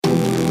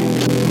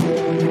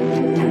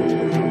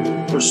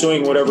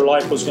pursuing whatever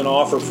life was going to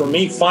offer. For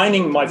me,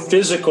 finding my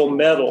physical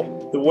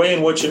mettle, the way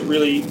in which it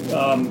really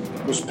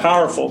was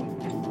powerful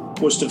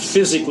was to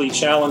physically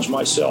challenge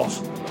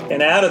myself.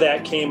 And out of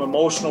that came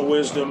emotional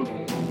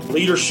wisdom,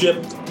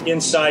 leadership,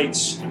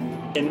 insights,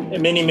 and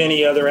many,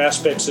 many other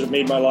aspects that have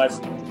made my life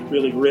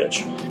really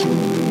rich.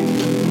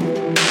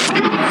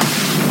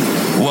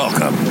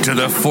 Welcome to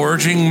the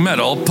Forging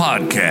Metal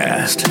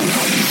Podcast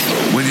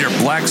with your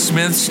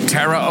blacksmiths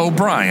Tara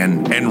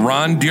O'Brien and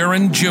Ron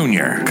Duran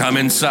Jr. Come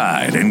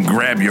inside and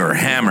grab your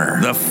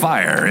hammer. The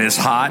fire is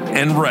hot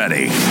and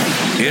ready.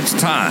 It's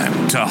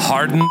time to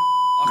harden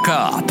the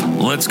up.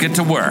 Let's get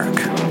to work.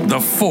 The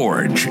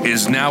forge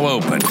is now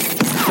open.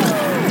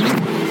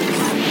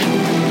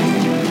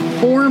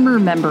 Former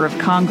member of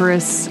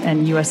Congress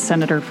and U.S.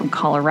 Senator from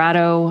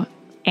Colorado,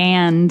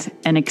 and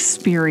an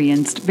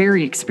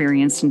very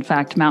experienced, in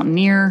fact,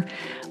 mountaineer,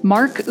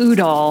 Mark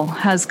Udall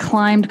has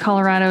climbed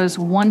Colorado's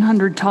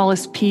 100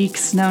 tallest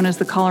peaks, known as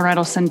the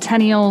Colorado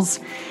Centennials,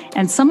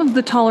 and some of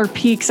the taller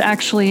peaks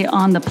actually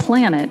on the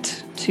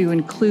planet, to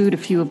include a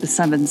few of the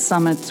 7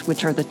 summits,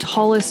 which are the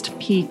tallest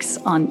peaks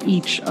on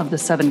each of the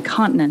 7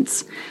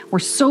 continents. We're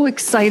so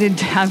excited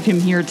to have him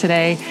here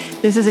today.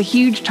 This is a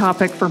huge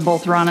topic for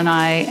both Ron and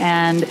I,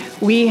 and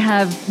we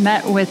have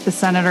met with the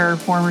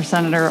former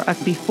senator,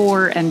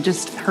 before, and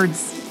just heard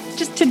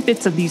just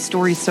tidbits of these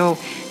stories. So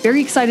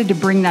very excited to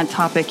bring that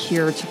topic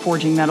here to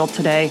Forging Metal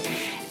today.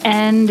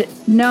 And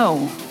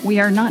no, we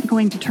are not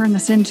going to turn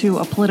this into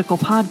a political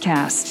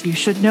podcast. You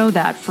should know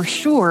that for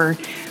sure.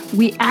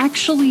 We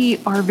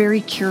actually are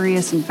very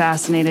curious and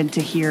fascinated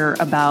to hear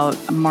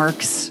about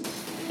Mark's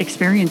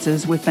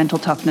experiences with mental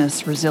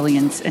toughness,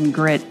 resilience, and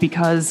grit,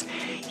 because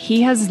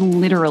he has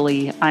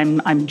literally,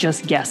 I'm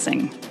just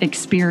guessing,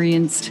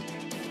 experienced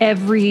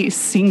every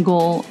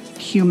single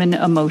human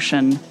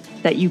emotion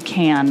that you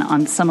can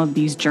on some of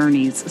these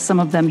journeys. Some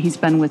of them he's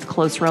been with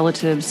close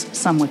relatives,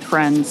 some with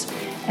friends,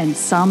 and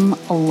some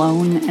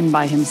alone and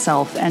by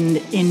himself, and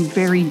in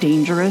very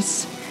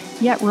dangerous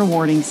yet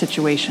rewarding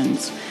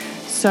situations.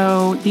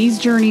 So these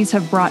journeys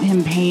have brought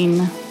him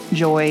pain,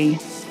 joy,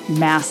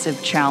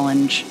 massive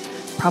challenge,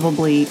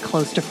 probably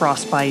close to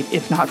frostbite,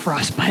 if not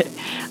frostbite,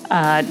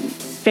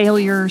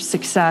 failure,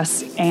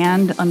 success,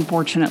 and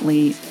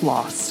unfortunately,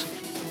 loss.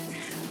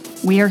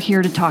 We are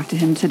here to talk to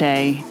him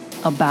today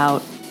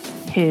about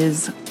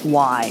his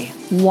why.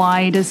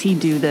 Why does he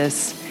do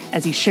this?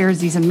 As he shares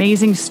these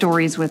amazing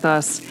stories with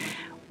us,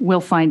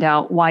 we'll find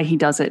out why he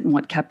does it and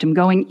what kept him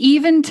going.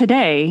 Even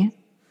today,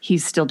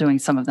 he's still doing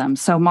some of them.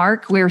 So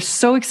Mark, we're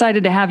so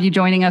excited to have you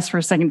joining us for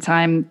a second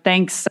time.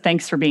 Thanks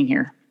for being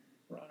here.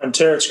 And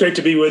Tara, it's great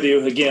to be with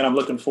you again. I'm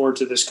looking forward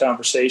to this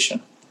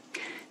conversation.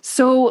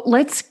 So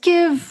let's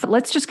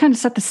just kind of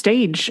set the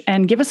stage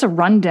and give us a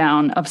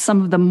rundown of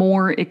some of the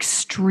more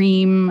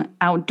extreme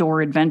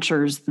outdoor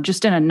adventures,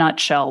 just in a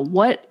nutshell.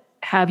 What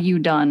have you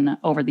done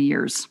over the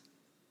years?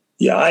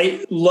 Yeah,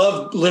 I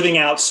love living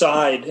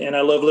outside, and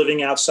I love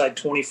living outside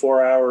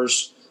 24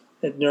 hours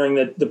during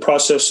the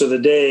process of the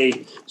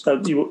day. So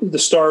the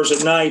stars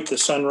at night, the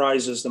sun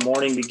rises, the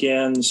morning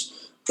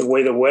begins, the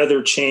way the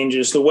weather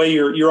changes, the way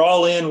you're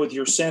all in with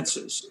your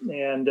senses.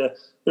 And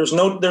there's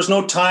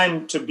no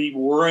time to be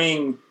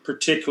worrying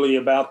particularly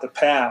about the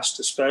past,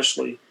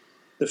 especially.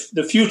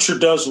 The future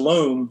does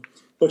loom,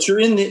 but you're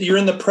in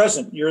the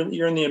present. You're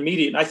in the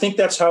immediate. And I think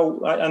that's how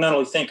I not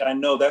only think, I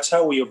know that's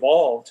how we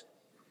evolved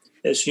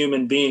as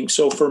human beings.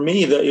 So for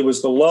me, it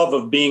was the love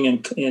of being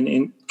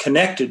in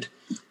connected.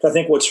 I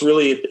think what's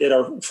really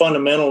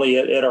fundamentally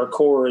at our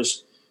core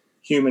is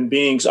human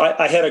beings.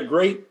 I had a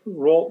great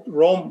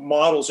role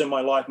models in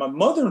my life. My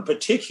mother in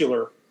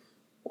particular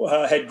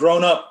had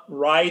grown up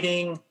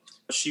riding.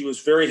 She was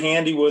very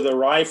handy with a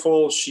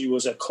rifle. She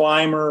was a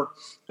climber.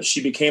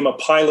 She became a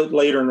pilot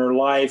later in her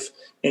life.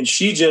 And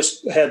she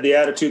just had the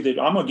attitude that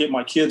I'm going to get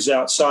my kids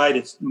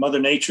outside. Mother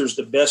Nature's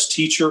the best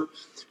teacher.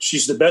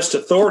 She's the best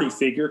authority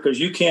figure because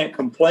you can't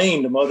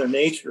complain to Mother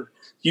Nature.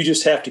 You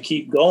just have to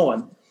keep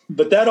going.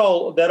 But that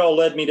all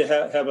led me to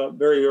have a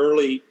very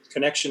early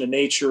connection to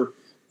nature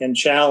and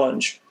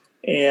challenge.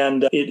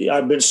 And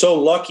I've been so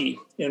lucky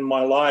in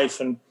my life,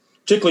 and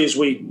particularly as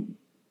we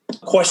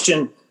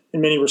question,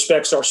 in many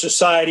respects, our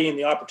society and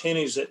the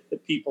opportunities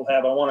that people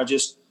have. I want to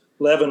just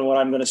leaven what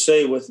I'm going to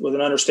say with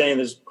an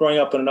understanding that growing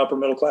up in an upper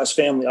middle class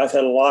family, I've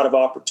had a lot of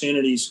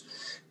opportunities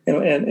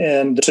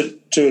and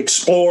to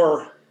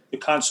explore the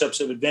concepts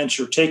of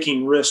adventure,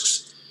 taking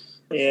risks,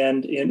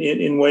 and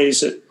in ways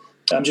that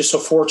I'm just so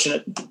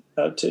fortunate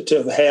to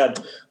have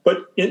had.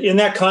 But in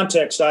that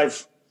context,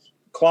 I've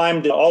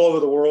climbed all over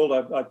the world.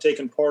 I've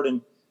taken part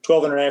in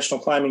 12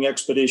 international climbing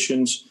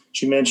expeditions.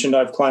 As you mentioned,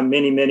 I've climbed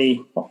many,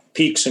 many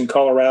peaks in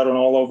Colorado and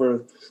all over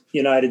the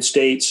United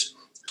States.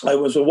 I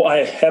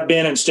have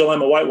been and still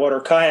am a whitewater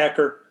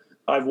kayaker.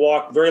 I've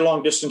walked very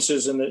long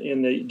distances in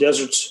the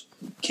deserts,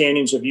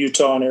 canyons of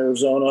Utah and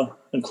Arizona,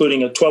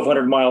 including a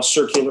 1,200-mile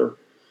circular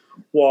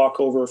walk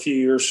over a few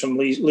years from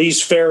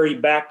Lee's Ferry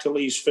back to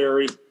Lee's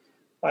Ferry.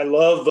 I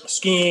love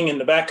skiing in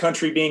the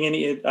backcountry, being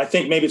in, I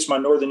think maybe it's my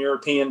Northern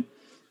European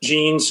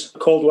genes,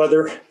 cold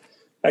weather.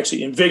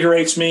 actually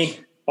invigorates me.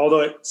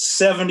 Although at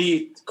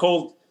 70,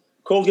 cold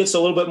gets a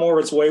little bit more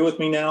of its way with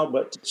me now.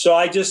 But so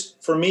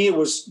for me, it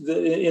was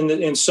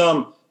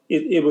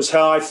it was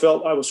how I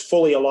felt I was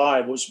fully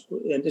alive,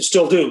 and it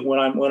still do when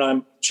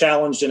I'm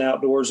challenged and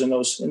outdoors in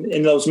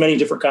those many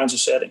different kinds of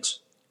settings.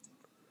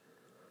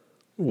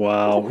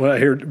 Wow. Well,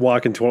 here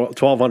walking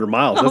 1,200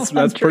 miles.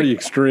 That's pretty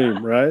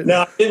extreme, right?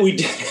 Now, we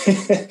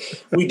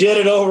did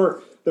it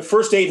over the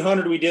first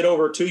 800 we did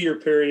over a 2-year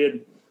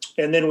period.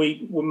 And then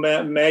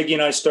Maggie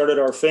and I started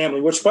our family,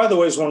 which, by the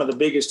way, is one of the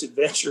biggest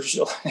adventures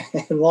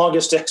and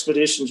longest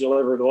expeditions you'll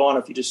ever go on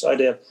if you decide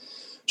to have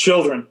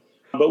children.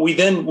 But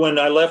when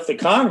I left the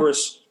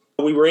Congress,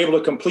 we were able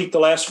to complete the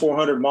last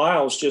 400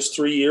 miles just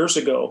 3 years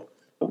ago,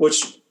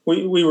 which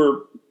we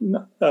were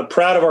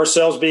proud of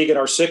ourselves being in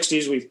our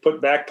 60s. We've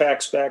put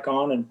backpacks back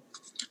on and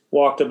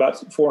walked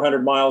about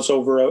 400 miles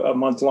over a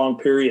month-long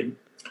period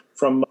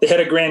from the head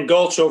of Grand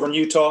Gulch over in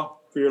Utah,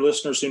 for your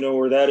listeners who know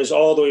where that is,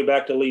 all the way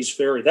back to Lee's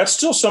Ferry. That's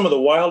still some of the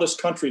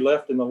wildest country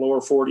left in the lower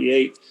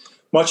 48.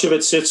 Much of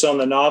it sits on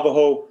the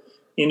Navajo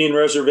Indian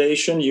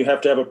reservation. You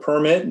have to have a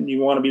permit, and you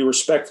want to be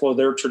respectful of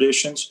their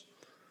traditions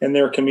and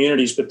their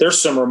communities. But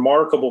there's some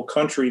remarkable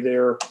country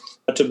there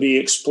to be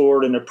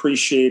explored and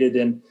appreciated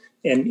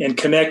and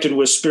connected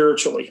with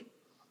spiritually.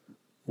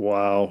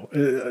 Wow.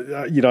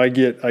 I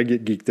get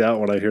geeked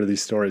out when I hear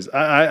these stories.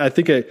 I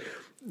think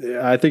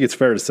it's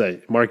fair to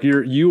say, Mark,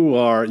 you're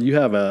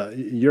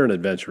an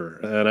adventurer,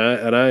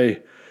 and I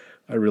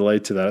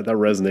relate to that. That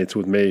resonates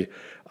with me.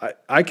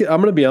 I'm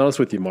going to be honest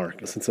with you,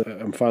 Mark, since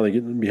I'm finally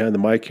getting behind the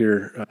mic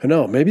here. I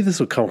know maybe this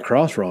will come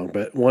across wrong,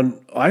 but when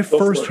I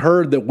first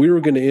heard that we were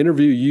going to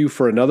interview you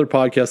for another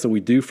podcast that we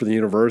do for the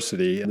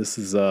university, and this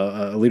is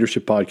a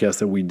leadership podcast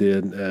that we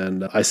did,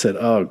 and I said,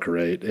 "Oh,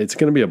 great! It's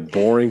going to be a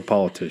boring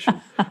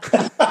politician."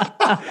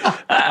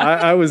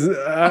 I'm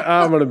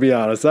going to be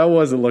honest. I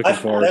wasn't looking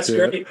forward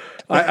to it.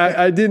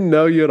 I didn't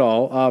know you at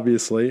all,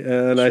 obviously,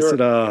 and sure. I said,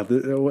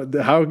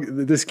 "How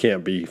this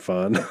can't be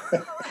fun."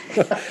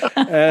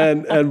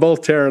 and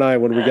both Tara and I,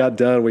 when we got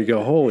done, we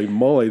go, "Holy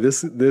moly,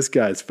 this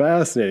guy's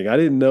fascinating. I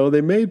didn't know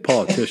they made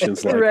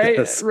politicians like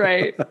this."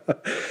 Right.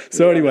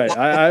 So anyway,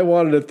 I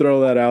wanted to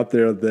throw that out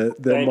there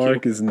that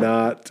Mark is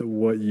not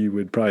what you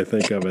would probably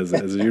think of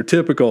as your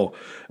typical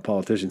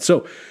politician.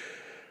 So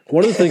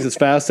one of the things that's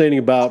fascinating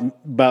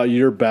about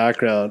your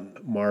background,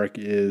 Mark,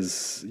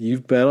 is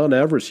you've been on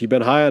Everest. You've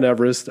been high on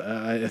Everest,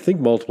 I think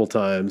multiple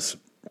times.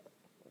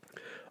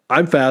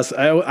 I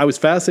was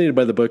fascinated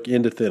by the book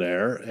Into Thin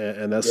Air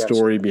and that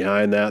story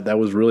behind that. That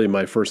was really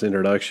my first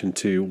introduction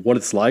to what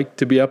it's like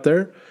to be up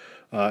there.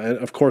 And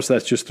of course,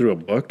 that's just through a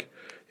book.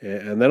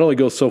 And that only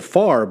goes so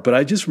far. But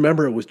I just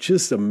remember it was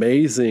just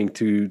amazing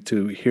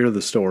to hear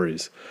the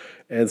stories.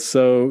 And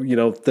so,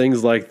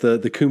 things like the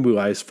Khumbu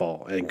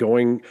Icefall and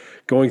going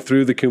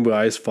through the Khumbu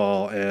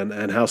Icefall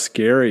and how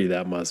scary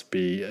that must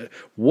be.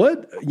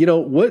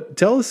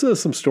 Tell us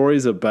some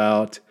stories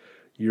about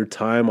your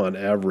time on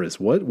Everest.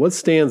 What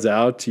stands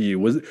out to you?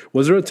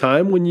 Was there a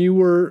time when you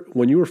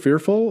were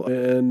fearful,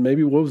 and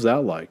maybe what was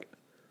that like?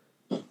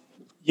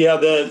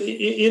 Yeah,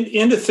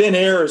 Into Thin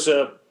Air is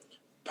a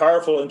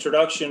powerful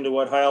introduction to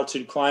what high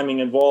altitude climbing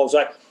involves.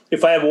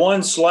 If I have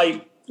one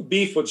slight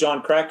beef with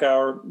John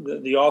Krakauer,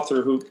 the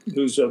author,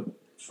 who's a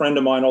friend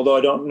of mine, although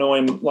I don't know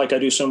him like I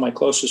do some of my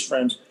closest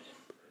friends,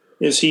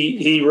 is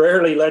he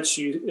rarely lets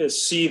you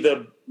see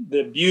the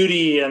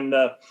beauty and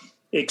the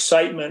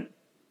excitement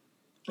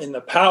and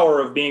the power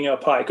of being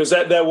up high, because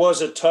that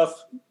was a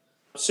tough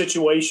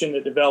situation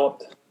that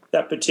developed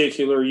that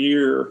particular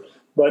year.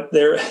 But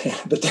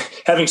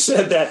having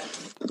said that,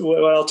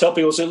 what I'll tell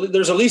people is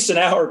there's at least an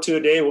hour or two a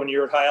day when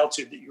you're at high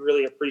altitude that you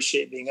really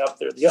appreciate being up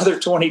there. The other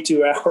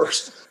 22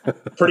 hours,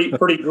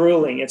 pretty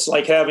grueling. It's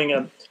like having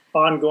an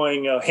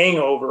ongoing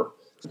hangover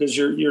because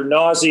you're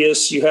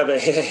nauseous, you have a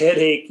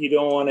headache, you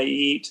don't want to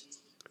eat.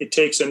 It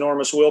takes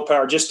enormous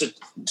willpower just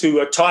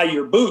to tie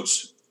your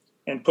boots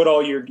and put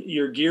all your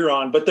gear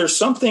on. But there's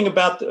something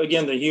about,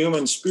 the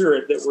human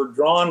spirit that we're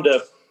drawn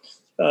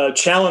to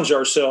challenge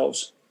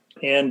ourselves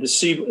and to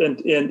see. And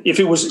if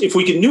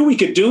we knew we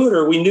could do it,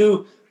 or we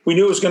knew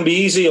it was going to be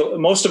easy,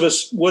 most of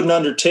us wouldn't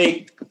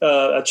undertake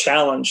a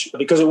challenge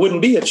because it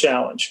wouldn't be a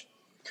challenge.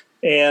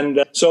 And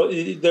but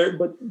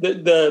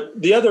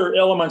the other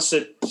elements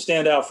that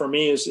stand out for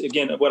me is,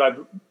 again, what I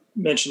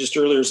mentioned just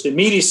earlier, is the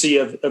immediacy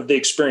of the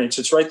experience.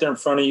 It's right there in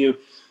front of you.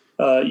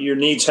 Your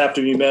needs have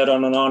to be met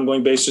on an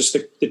ongoing basis.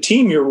 The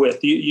team you're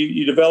with,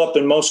 you develop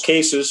in most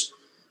cases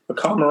a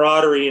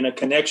camaraderie and a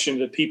connection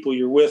to the people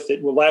you're with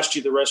that will last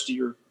you the rest of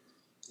your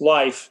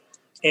life.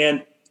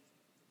 And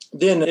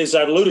then, as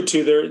I've alluded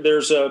to,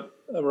 there's a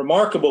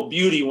remarkable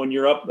beauty when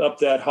you're up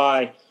that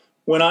high.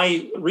 When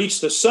I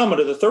reached the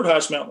summit of the third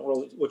highest mountain in the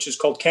world, which is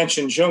called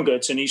Kanchenjunga,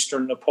 it's in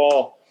eastern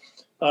Nepal,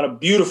 on a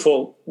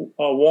beautiful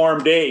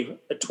warm day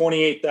at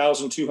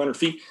 28,200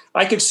 feet,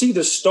 I could see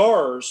the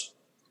stars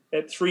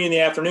at 3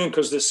 p.m.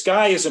 because the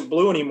sky isn't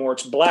blue anymore;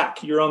 it's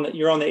black. You're on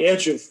the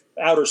edge of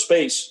outer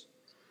space.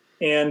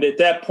 And at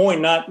that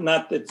point,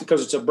 not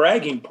because it's a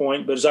bragging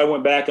point, but as I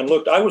went back and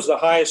looked, I was the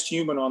highest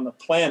human on the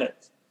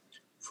planet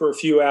for a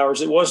few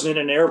hours. It wasn't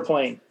in an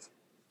airplane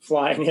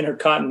flying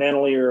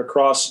intercontinentally or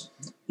across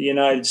the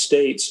United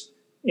States.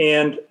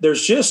 And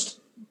there's just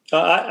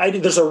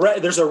there's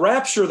a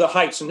rapture of the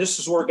heights, and this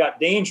is where it got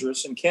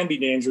dangerous and can be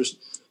dangerous.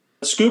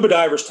 Scuba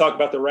divers talk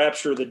about the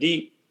rapture of the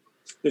deep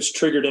that's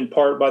triggered in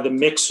part by the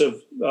mix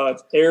of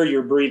air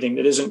you're breathing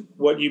that isn't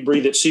what you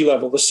breathe at sea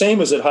level. The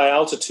same as at high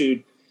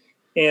altitude.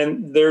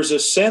 And there's a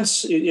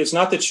sense, it's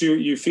not that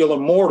you feel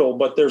immortal,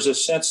 but there's a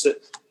sense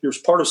that you're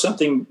part of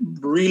something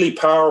really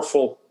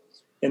powerful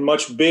and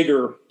much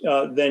bigger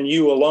than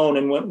you alone.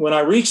 And when I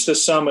reached the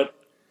summit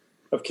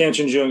of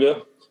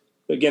Kanchenjunga,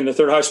 again, the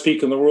third highest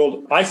peak in the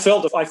world, I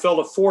felt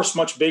a force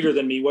much bigger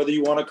than me, whether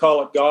you want to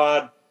call it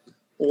God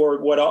or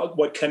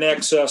what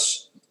connects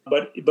us.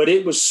 But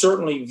it was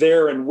certainly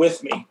there and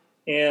with me.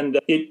 And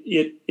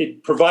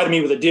it provided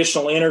me with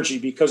additional energy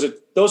because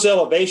those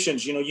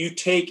elevations, you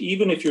take,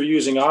 even if you're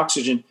using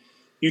oxygen,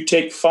 you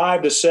take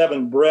 5 to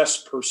 7 breaths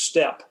per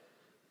step.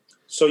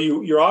 So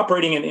you're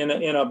operating in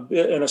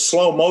a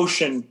slow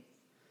motion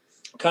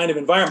kind of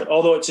environment,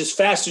 although it's as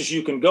fast as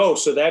you can go.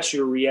 So that's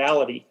your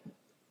reality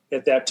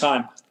at that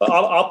time.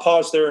 I'll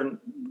pause there and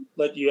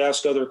let you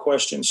ask other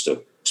questions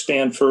to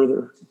expand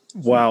further.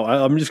 Wow.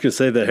 I'm just going to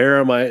say the hair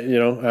on my,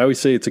 I always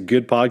say it's a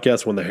good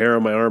podcast when the hair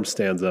on my arm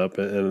stands up,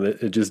 and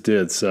it just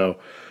did. So,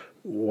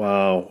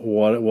 wow,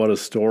 what a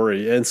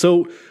story. And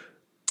so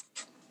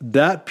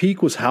that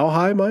peak was how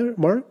high,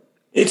 Mark?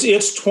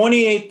 It's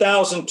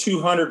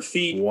 28,200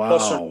 feet.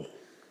 Wow.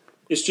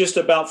 It's just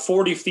about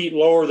 40 feet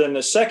lower than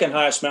the second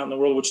highest mountain in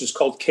the world, which is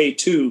called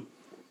K2,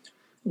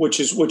 which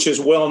is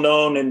well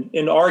known and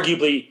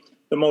arguably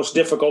the most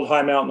difficult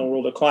high mountain in the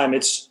world to climb.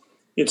 It's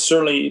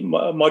certainly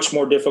much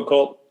more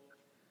difficult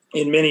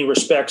in many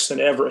respects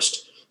than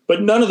Everest.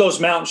 But none of those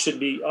mountains should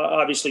be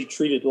obviously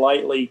treated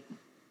lightly.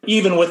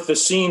 Even with the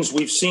scenes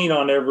we've seen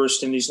on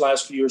Everest in these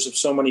last few years of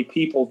so many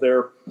people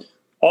there,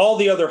 all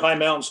the other high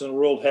mountains in the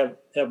world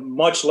have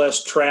much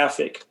less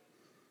traffic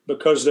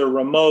because they're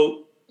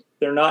remote,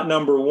 they're not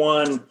number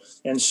one,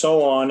 and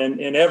so on.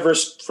 And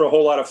Everest, for a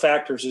whole lot of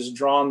factors, has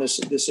drawn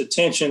this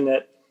attention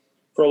that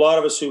for a lot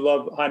of us who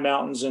love high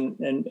mountains and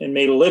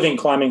made a living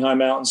climbing high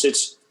mountains, it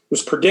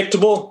was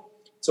predictable.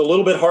 It's a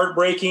little bit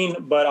heartbreaking,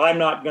 but I'm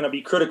not going to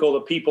be critical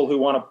of people who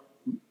want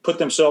to put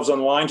themselves on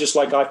the line, just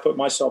like I put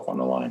myself on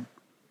the line.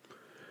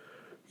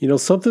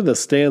 Something that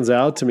stands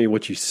out to me,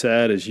 what you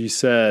said, is you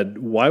said,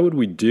 why would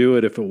we do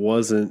it if it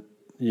wasn't,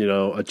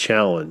 a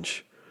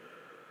challenge?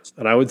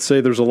 And I would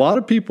say there's a lot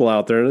of people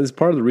out there, and it's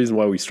part of the reason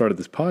why we started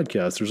this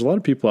podcast. There's a lot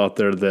of people out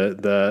there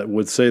that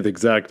would say the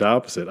exact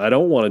opposite. I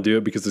don't want to do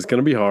it because it's going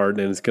to be hard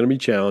and it's going to be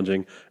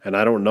challenging, and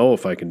I don't know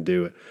if I can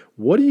do it.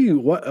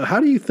 How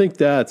do you think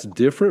that's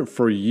different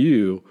for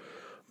you?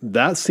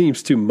 That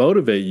seems to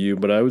motivate you,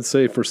 but I would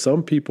say for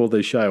some people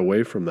they shy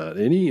away from that.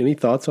 Any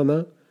thoughts on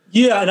that?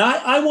 Yeah, and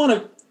I want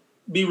to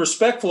be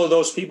respectful of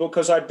those people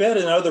because I bet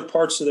in other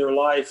parts of their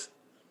life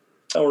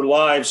or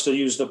lives, to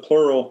use the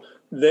plural,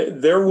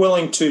 they're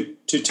willing to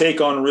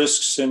take on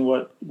risks in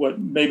what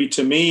maybe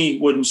to me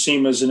wouldn't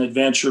seem as an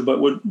adventure,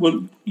 but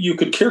would you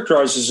could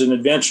characterize as an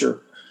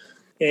adventure.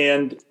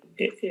 And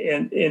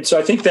so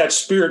I think that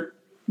spirit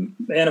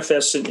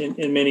manifests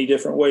in many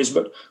different ways.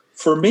 But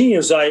for me,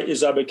 as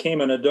I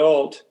became an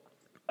adult,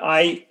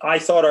 I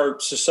thought our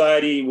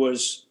society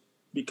was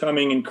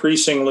becoming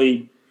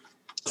increasingly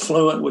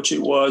fluent, which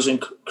it was,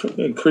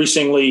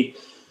 increasingly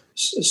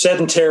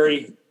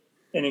sedentary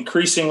and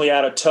increasingly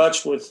out of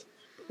touch with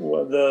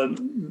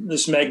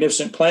this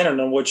magnificent planet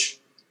in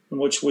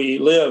which we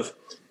live.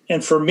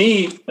 And for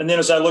me, and then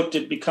as I looked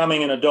at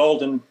becoming an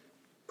adult and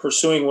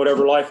pursuing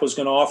whatever life was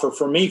going to offer,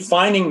 for me,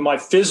 finding my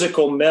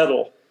physical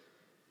mettle,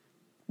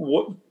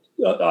 what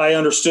I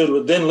understood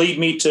would then lead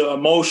me to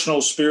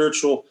emotional,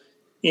 spiritual,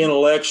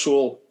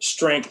 intellectual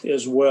strength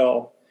as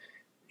well.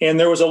 And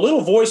there was a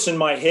little voice in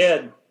my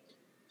head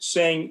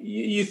saying,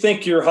 you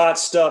think you're hot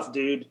stuff,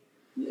 dude.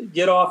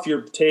 Get off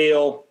your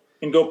tail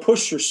and go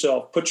push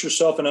yourself, put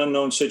yourself in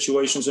unknown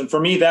situations. And for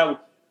me,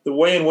 that the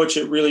way in which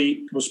it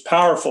really was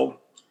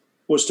powerful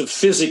was to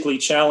physically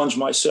challenge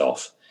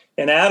myself.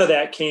 And out of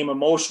that came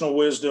emotional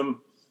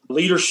wisdom,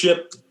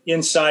 leadership,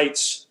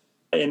 insights,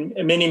 and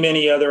many,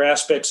 many other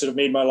aspects that have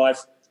made my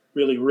life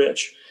really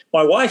rich.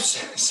 My wife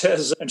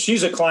says, and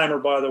she's a climber,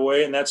 by the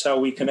way, and that's how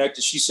we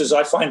connected. She says,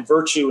 I find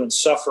virtue in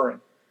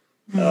suffering.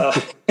 I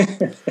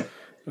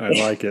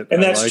like it.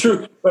 And that's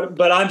true.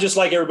 But I'm just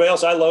like everybody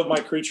else. I love my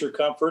creature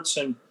comforts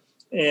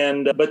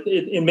but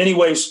in many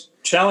ways,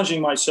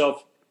 challenging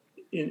myself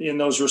in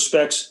those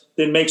respects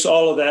then makes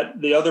all of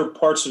that, the other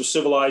parts of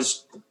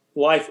civilized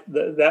life,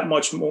 that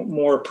much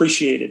more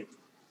appreciated.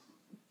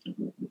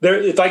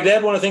 If I could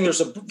add one thing, there's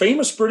a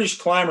famous British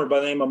climber by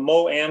the name of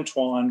Mo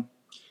Antoine,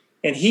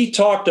 and he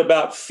talked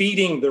about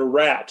feeding the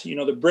rat.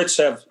 The Brits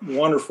have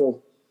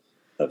wonderful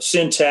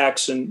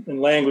syntax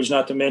and language,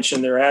 not to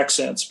mention their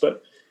accents.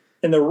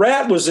 And the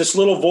rat was this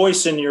little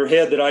voice in your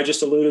head that I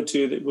just alluded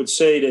to that would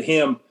say to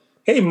him,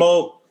 hey,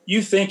 Mo,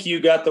 you think you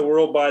got the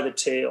world by the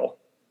tail.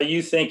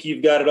 You think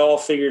you've got it all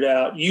figured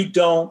out. You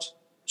don't.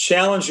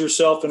 challenge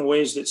yourself in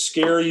ways that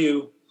scare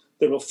you,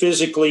 that will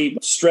physically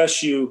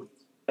stress you,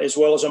 as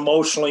well as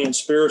emotionally and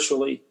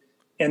spiritually.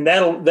 And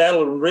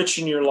that'll enrich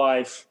in your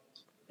life,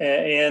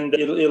 and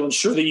it'll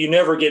ensure that you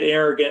never get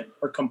arrogant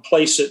or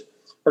complacent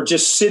or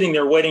just sitting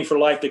there waiting for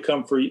life to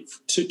come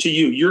to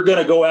you. You're going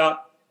to go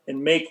out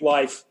and make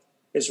life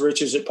as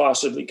rich as it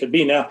possibly could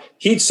be. Now,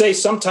 he'd say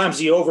sometimes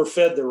he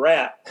overfed the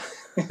rat.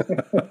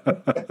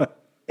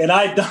 And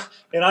I've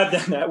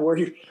done that where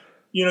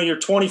you're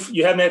 20,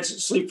 you haven't had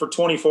sleep for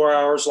 24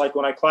 hours. Like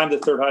when I climbed the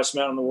third highest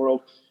mountain in the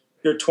world,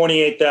 you're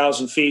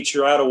 28,000 feet,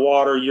 you're out of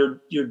water,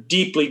 you're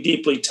deeply,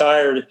 deeply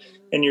tired.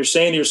 And you're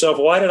saying to yourself,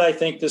 why did I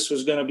think this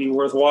was going to be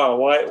worthwhile?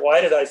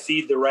 Why did I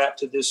feed the rat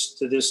to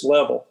this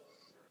level?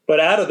 But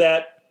out of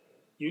that,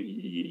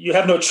 you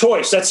have no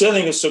choice. That's the other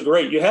thing that's so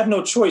great. You have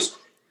no choice.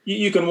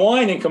 You can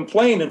whine and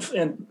complain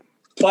and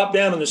plop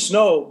down in the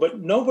snow, but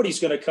nobody's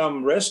going to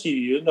come rescue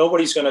you.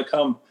 Nobody's going to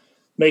come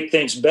make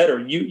things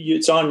better.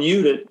 It's on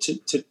you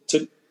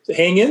to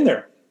hang in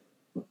there.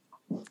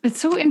 It's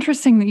so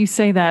interesting that you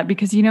say that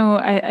because,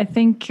 I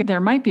think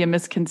there might be a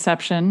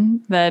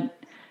misconception that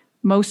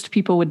most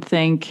people would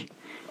think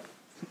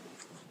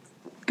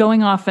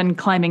going off and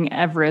climbing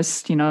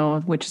Everest,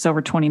 which is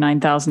over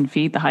 29,000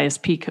 feet, the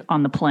highest peak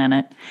on the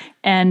planet,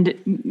 and,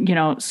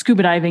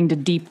 scuba diving to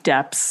deep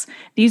depths.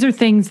 These are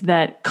things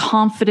that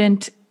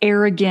confident,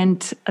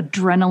 arrogant,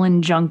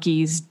 adrenaline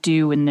junkies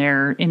do in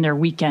their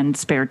weekend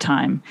spare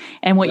time.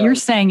 And what you're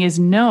saying is,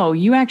 no,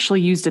 you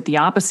actually used it the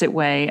opposite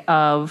way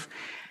of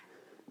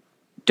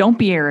don't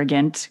be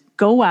arrogant.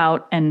 Go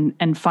out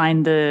and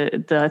find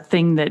the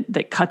thing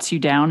that cuts you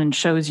down and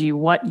shows you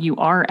what you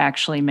are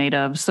actually made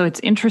of. So it's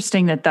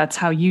interesting that that's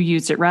how you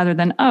use it rather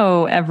than,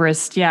 oh,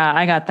 Everest, yeah,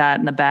 I got that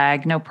in the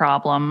bag, no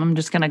problem. I'm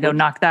just going to go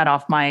knock that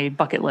off my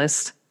bucket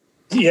list.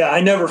 Yeah,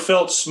 I never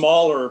felt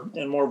smaller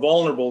and more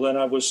vulnerable than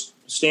I was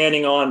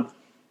standing on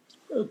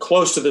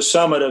close to the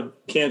summit of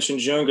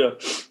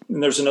Kanchenjunga.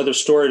 And there's another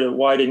story to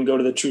why I didn't go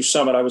to the true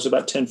summit. I was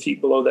about 10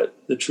 feet below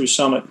the true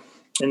summit.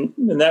 And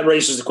that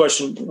raises the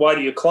question, why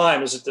do you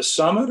climb? Is it the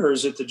summit or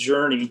is it the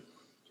journey?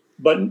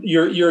 But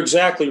you're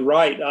exactly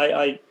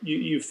right.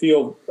 You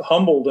feel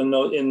humbled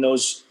in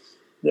those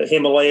the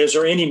Himalayas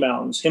or any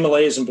mountains.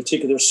 Himalayas in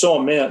particular, they're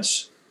so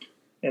immense,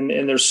 and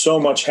there's so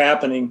much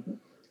happening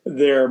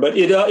there. But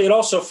it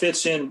also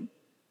fits in,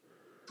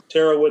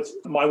 Tara, with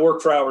my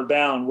work for Outward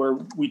Bound, where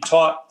we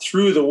taught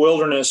through the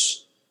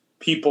wilderness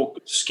people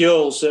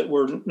skills that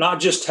were not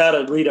just how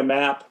to read a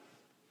map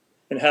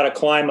and how to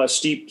climb a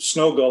steep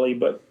snow gully,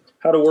 but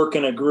how to work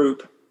in a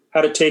group,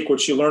 how to take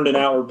what you learned in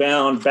Outward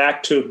Bound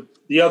back to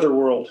the other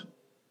world,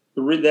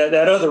 that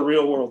other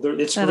real world.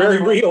 It's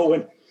very real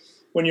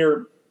when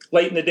you're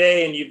late in the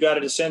day and you've got to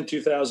descend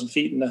 2,000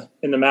 feet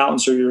in the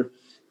mountains, or you're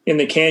in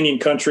the canyon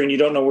country and you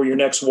don't know where your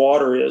next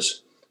water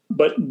is.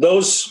 But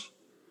those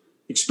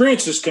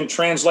experiences can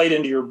translate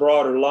into your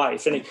broader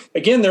life. And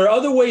again, there are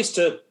other ways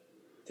to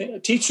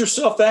teach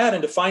yourself that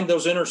and to find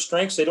those inner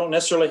strengths. They don't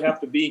necessarily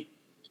have to be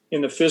in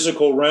the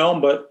physical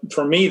realm, but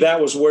for me, that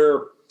was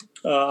where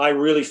I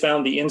really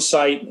found the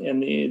insight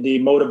and the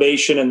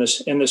motivation and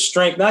the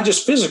strength, not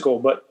just physical,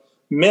 but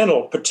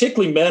mental,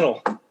 particularly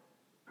mental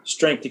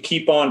strength to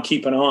keep on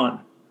keeping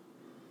on.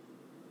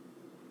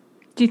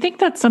 Do you think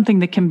that's something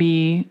that can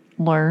be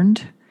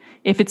learned?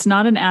 If it's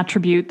not an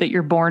attribute that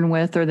you're born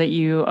with or that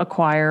you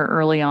acquire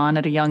early on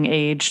at a young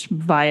age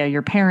via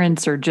your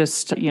parents or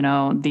just,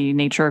 the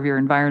nature of your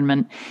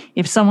environment,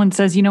 if someone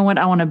says, you know what,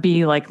 I want to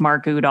be like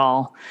Mark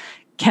Udall,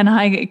 can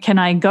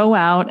I go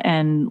out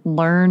and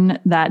learn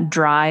that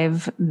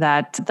drive,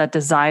 that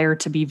desire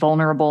to be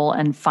vulnerable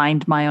and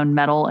find my own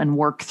mettle and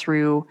work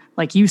through,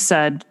 like you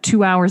said,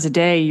 2 hours a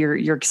day,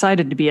 you're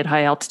excited to be at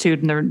high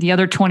altitude, and the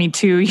other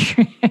 22,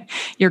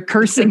 you're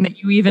cursing that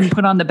you even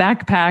put on the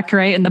backpack,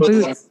 right, and the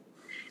boots.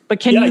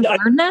 But can you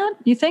learn that,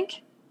 you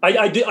think?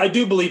 I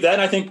do believe that.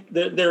 And I think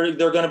that there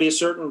are going to be a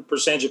certain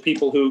percentage of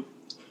people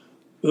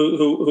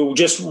who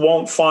just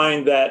won't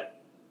find that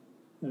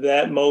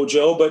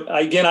mojo. But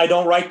again, I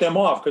don't write them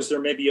off because there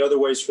may be other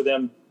ways for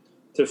them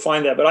to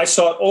find that. But I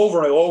saw it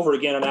over and over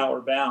again in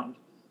Outward Bound.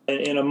 And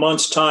in a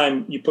month's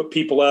time, you put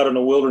people out in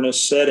a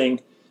wilderness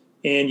setting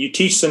and you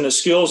teach them the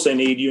skills they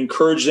need. You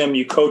encourage them,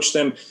 you coach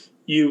them,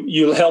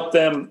 you help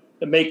them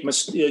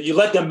you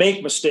let them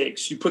make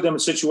mistakes. You put them in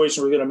situations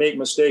where they're going to make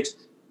mistakes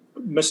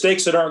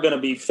that aren't going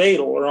to be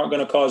fatal or aren't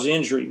going to cause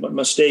injury, but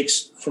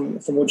mistakes from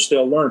which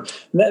they'll learn.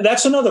 And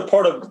that's another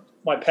part of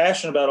my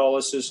passion about all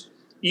this is,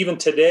 even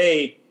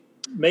today,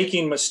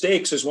 making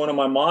mistakes is one of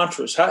my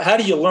mantras. How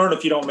do you learn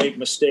if you don't make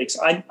mistakes?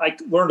 I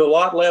learned a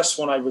lot less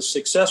when I was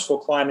successful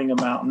climbing a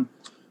mountain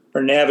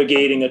or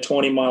navigating a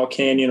 20-mile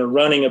canyon or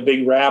running a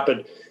big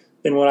rapid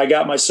than when I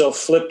got myself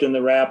flipped in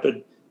the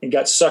rapid and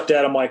got sucked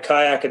out of my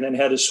kayak and then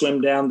had to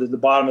swim down to the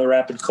bottom of the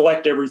rapid,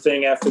 collect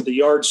everything after the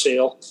yard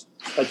sale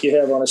like you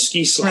have on a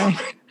ski slide.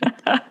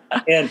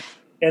 and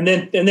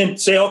then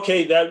say,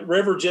 okay, that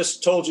river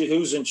just told you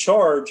who's in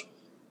charge.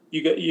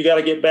 You got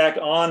to get back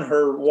on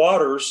her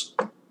waters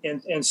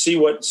and see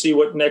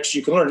what next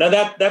you can learn.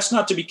 Now that's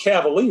not to be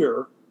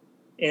cavalier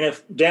And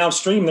if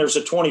downstream there's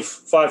a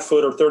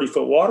 25-foot or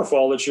 30-foot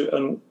waterfall that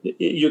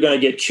you're going to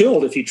get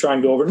killed if you try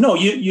and go over. No,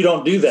 you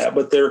don't do that.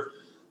 But there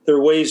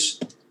are ways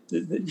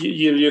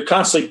you're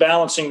constantly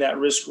balancing that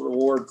risk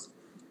reward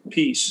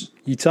piece.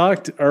 You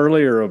talked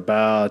earlier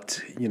about,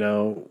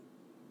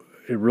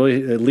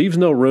 it leaves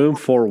no room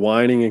for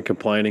whining and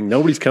complaining.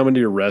 Nobody's coming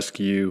to your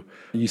rescue.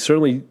 You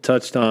certainly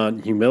touched on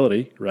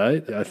humility,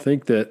 right? I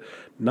think that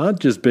not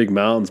just big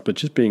mountains, but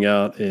just being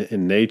out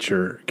in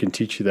nature can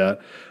teach you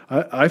that.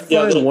 I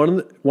find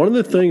one of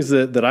the things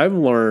that I've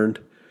learned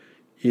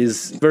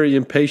is a very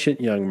impatient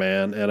young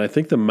man, and I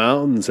think the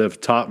mountains have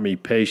taught me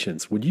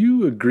patience. Would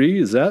you agree?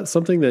 Is that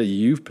something that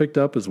you've picked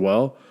up as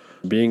well,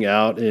 being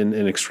out in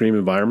extreme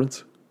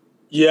environments?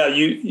 Yeah,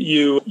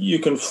 you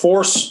can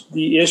force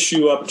the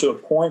issue up to a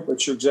point,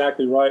 but you're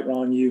exactly right,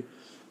 Ron.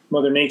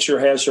 Mother Nature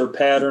has her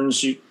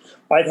patterns.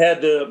 I've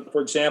had to,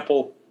 for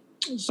example,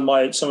 some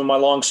of my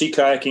long sea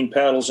kayaking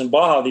paddles in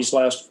Baja these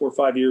last 4 or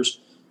 5 years.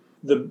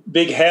 The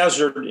big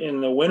hazard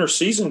in the winter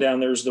season down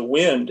there is the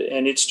wind,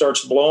 and it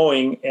starts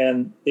blowing,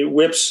 and it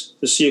whips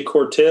the Sea of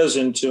Cortez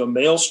into a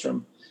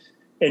maelstrom.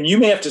 And you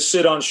may have to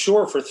sit on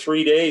shore for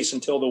 3 days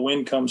until the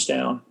wind comes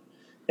down.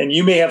 And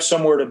you may have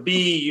somewhere to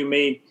be. You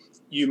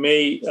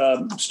may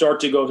start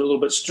to go a little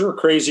bit stir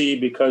crazy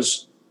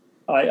because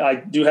I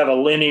do have a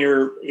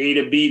linear A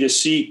to B to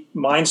C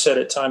mindset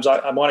at times.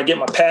 I want to get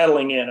my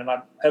paddling in, and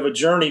I have a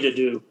journey to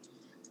do.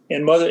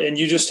 And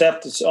you just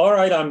have to say, all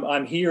right,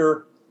 I'm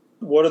here.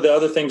 What are the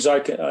other things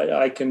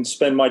I can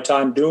spend my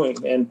time doing?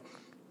 And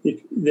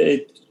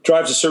it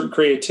drives a certain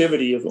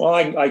creativity of, well,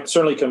 I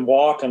certainly can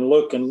walk and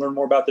look and learn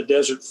more about the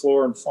desert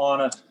flora and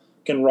fauna,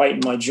 can write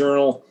in my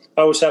journal.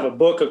 I always have a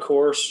book, of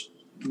course,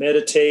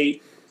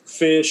 meditate,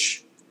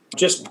 fish,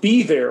 just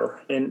be there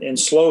and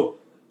slow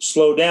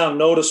down.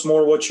 Notice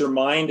more what your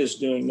mind is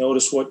doing.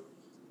 Notice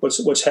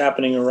what's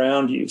happening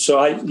around you. So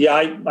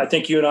I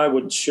think you and I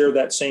would share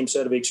that same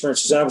set of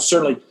experiences. And I was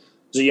certainly,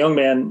 as a young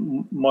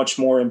man, much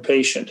more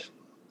impatient.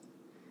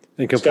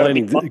 And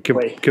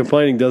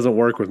complaining doesn't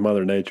work with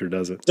Mother Nature,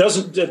 does it?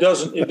 It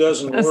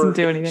doesn't work.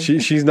 Do anything.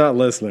 She's not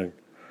listening.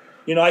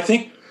 I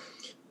think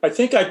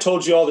I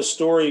told you all the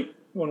story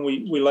when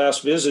we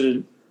last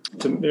visited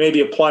to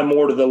maybe apply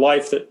more to the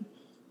life that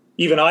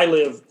even I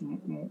live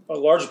a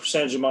larger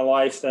percentage of my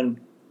life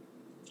than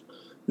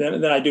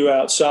I do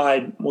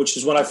outside, which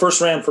is when I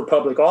first ran for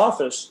public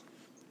office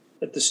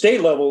at the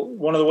state level.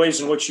 One of the ways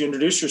in which you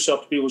introduce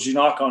yourself to people is you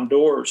knock on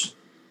doors.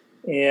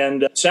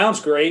 And it sounds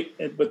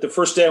great, but the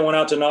first day I went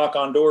out to knock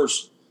on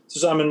doors,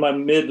 since I'm in my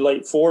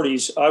late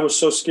 40s, I was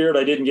so scared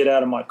I didn't get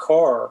out of my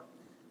car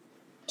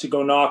to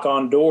go knock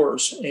on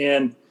doors.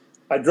 And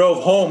I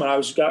drove home, and I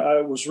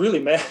was really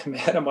mad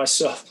at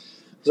myself. I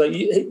was like,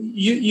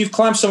 you've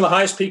climbed some of the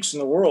highest peaks in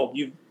the world.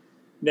 You've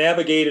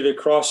navigated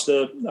across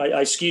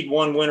I skied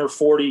one winter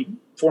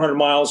 400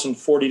 miles in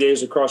 40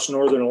 days across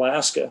northern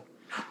Alaska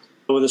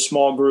with a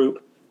small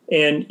group.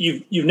 And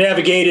you've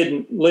navigated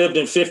and lived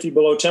in 50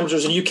 below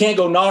temperatures, and you can't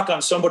go knock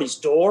on somebody's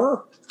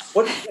door.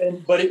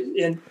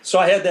 So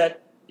I had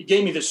that. It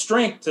gave me the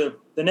strength to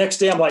the next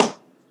day. I'm like,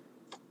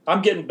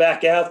 I'm getting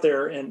back out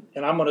there, and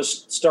I'm going to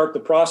start the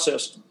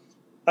process.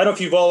 I don't know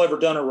if you've all ever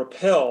done a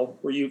rappel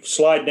where you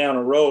slide down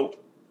a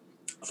rope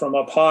from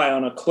up high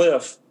on a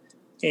cliff.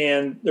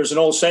 And there's an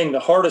old saying, the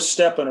hardest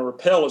step in a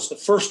rappel is the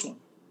first one,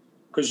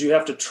 because you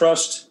have to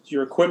trust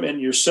your equipment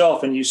and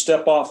yourself, and you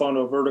step off onto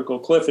a vertical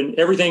cliff, and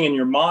everything in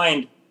your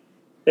mind,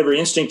 every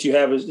instinct you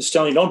have is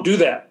telling you, don't do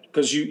that,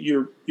 because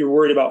you're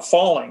worried about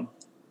falling.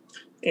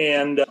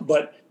 And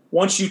but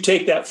once you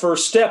take that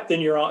first step,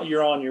 then you're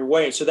on your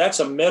way. So that's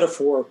a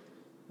metaphor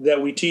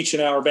that we teach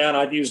in our band.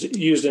 I've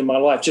used in my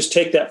life. Just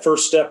take that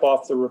first step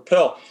off the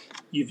rappel.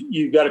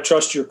 You've got to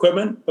trust your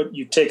equipment, but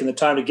you've taken the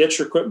time to get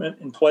your equipment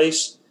in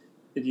place.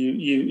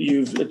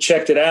 You've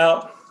checked it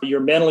out. You're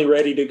mentally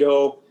ready to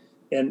go.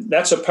 And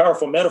that's a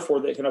powerful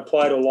metaphor that can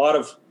apply to a lot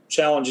of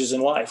challenges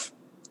in life.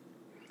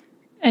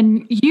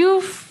 And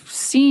you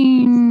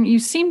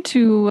seem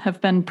to have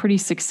been pretty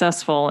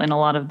successful in a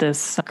lot of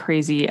this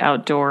crazy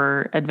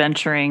outdoor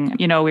adventuring.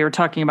 We were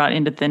talking about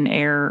Into Thin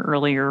Air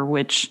earlier,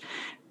 which,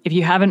 if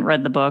you haven't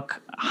read the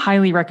book,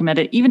 highly recommend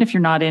it, even if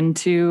you're not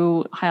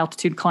into high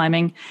altitude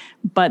climbing.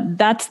 But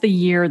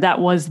that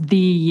was the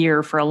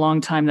year for a long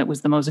time that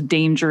was the most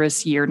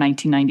dangerous year,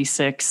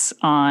 1996,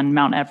 on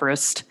Mount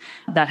Everest.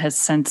 That has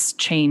since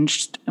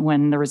changed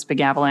when there was a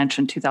big avalanche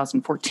in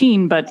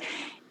 2014. But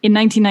in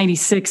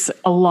 1996,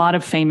 a lot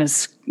of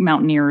famous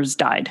mountaineers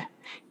died,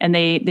 and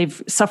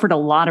they've suffered a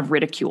lot of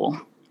ridicule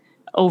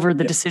over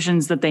the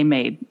decisions that they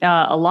made.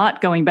 A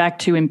lot going back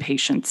to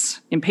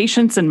impatience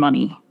and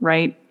money,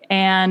 right?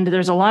 And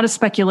there's a lot of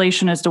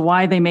speculation as to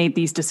why they made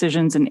these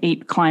decisions, and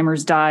 8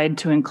 climbers died,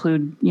 to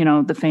include,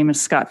 the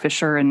famous Scott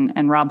Fisher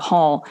and Rob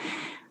Hall,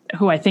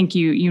 who I think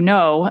you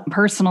know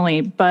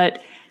personally.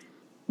 But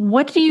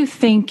what do you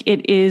think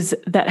it is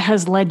that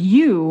has led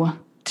you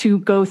to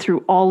go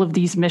through all of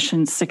these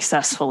missions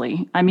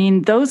successfully? I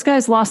mean, those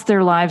guys lost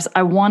their lives,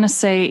 I want to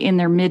say, in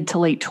their mid to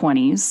late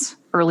 20s,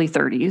 early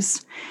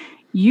 30s.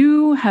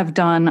 You have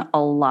done a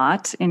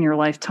lot in your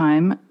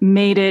lifetime,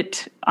 made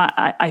it,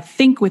 I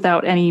think,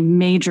 without any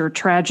major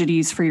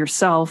tragedies for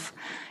yourself.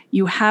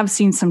 You have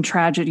seen some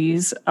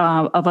tragedies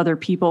of other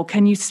people.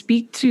 Can you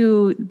speak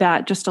to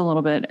that just a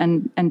little bit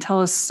and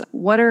tell us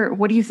what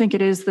do you think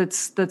it is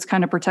that's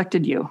kind of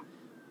protected you?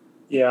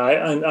 Yeah,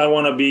 I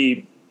want to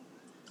be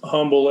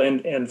humble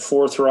and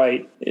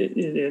forthright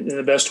in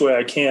the best way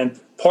I can.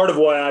 Part of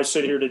why I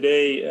sit here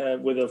today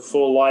with a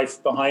full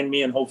life behind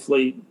me and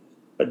hopefully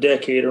a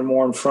decade or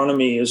more in front of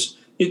me is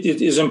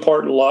in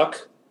part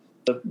luck.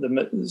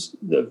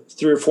 The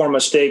 3 or 4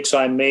 mistakes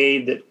I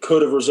made that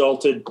could have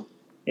resulted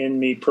in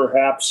me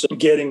perhaps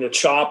getting the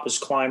chop, as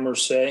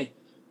climbers say,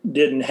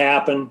 didn't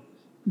happen.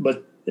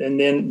 But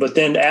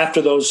then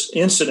after those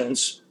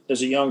incidents,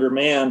 as a younger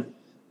man,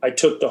 I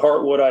took to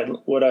heart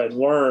what I'd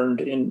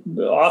learned, and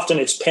often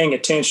it's paying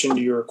attention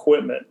to your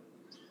equipment,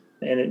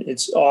 and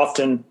it's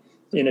often,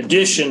 in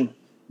addition,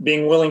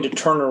 being willing to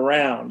turn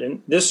around.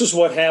 And this is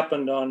what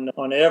happened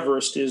on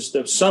Everest. Is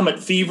the summit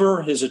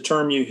fever is a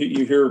term you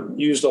hear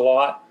used a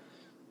lot,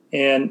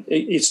 and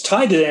it's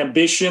tied to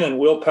ambition and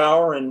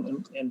willpower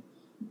and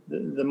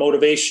the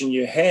motivation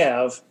you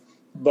have.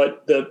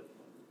 But the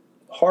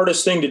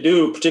hardest thing to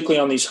do, particularly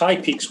on these high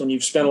peaks when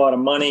you've spent a lot of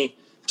money,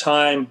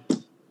 time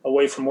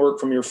away from work,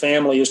 from your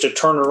family, is to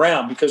turn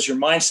around, because your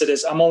mindset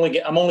is, I'm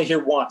only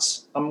here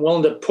once. I'm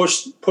willing to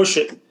push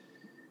it.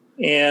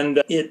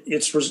 And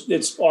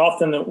it's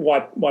often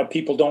why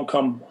people don't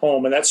come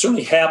home. And that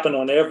certainly happened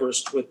on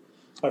Everest with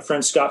my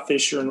friend Scott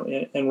Fisher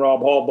and Rob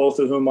Hall, both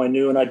of whom I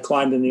knew, and I'd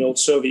climbed in the old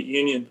Soviet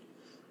Union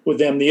with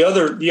them. The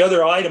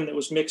other item that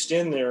was mixed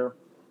in there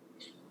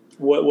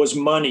was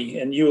money,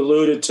 and you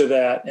alluded to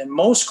that. And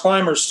most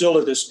climbers still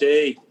to this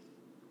day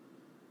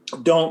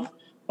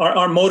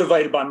aren't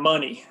motivated by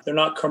money. They're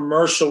not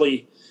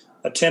commercially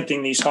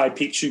attempting these high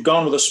peaks. You've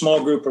gone with a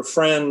small group of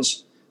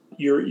friends.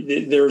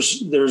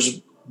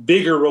 There's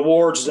bigger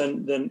rewards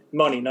than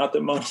money. Not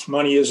that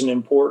money isn't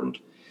important.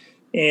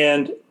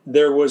 And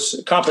there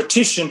was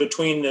competition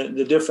between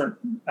the different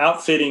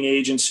outfitting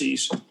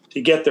agencies to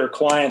get their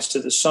clients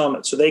to the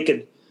summit. So they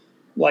could,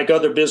 like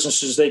other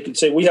businesses, they could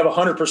say, we have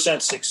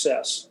 100%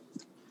 success.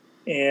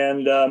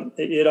 And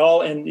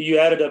and you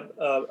added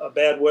a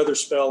bad weather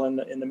spell in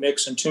the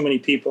mix, and too many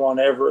people on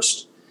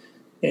Everest,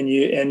 and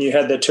you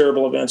had the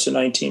terrible events in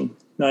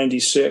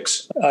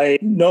 1996. I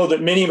know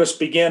that many of us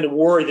began to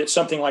worry that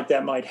something like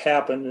that might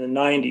happen in the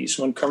 90s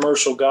when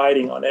commercial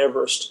guiding on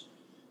Everest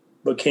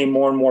became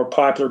more and more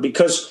popular,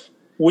 because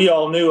we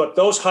all knew at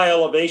those high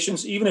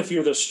elevations, even if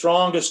you're the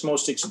strongest,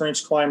 most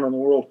experienced climber in the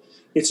world,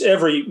 it's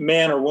every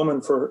man or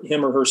woman for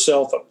him or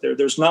herself up there.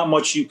 There's not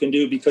much you can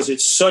do because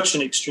it's such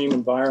an extreme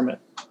environment,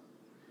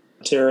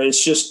 Tara.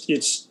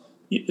 It's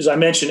as I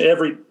mentioned,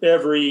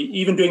 every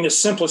even doing the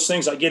simplest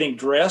things like getting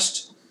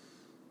dressed,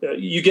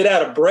 you get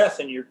out of breath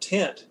in your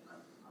tent,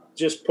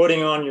 just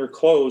putting on your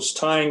clothes,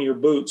 tying your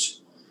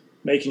boots,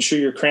 making sure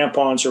your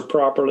crampons are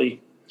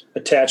properly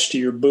attached to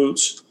your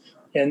boots.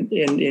 And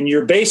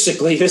you're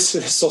basically, this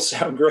will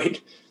sound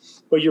great,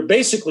 but you're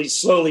basically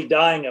slowly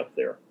dying up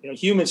there.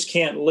 Humans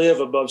can't live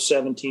above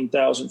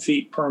 17,000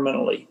 feet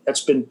permanently.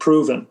 That's been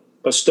proven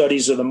by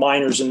studies of the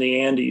miners in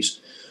the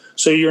Andes.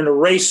 So you're in a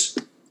race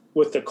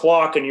with the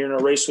clock, and you're in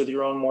a race with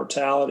your own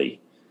mortality.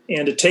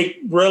 And to take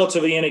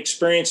relatively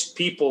inexperienced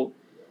people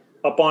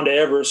up onto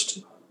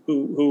Everest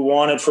who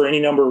wanted for any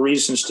number of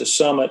reasons to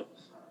summit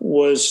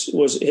was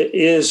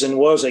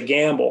a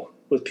gamble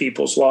with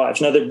people's lives.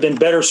 Now, there've been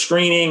better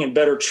screening and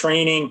better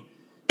training,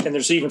 and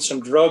there's even some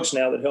drugs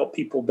now that help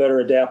people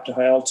better adapt to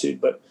high altitude.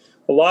 But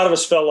a lot of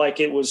us felt like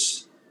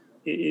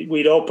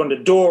we'd opened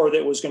a door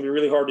that was going to be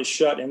really hard to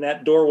shut, and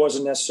that door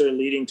wasn't necessarily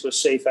leading to a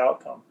safe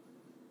outcome.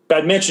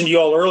 I'd mentioned to you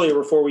all earlier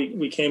before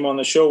we came on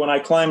the show, when I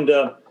climbed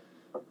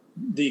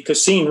the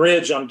Cassin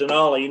Ridge on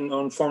Denali,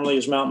 known formerly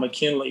as Mount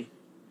McKinley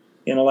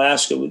in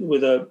Alaska,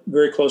 with a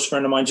very close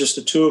friend of mine, just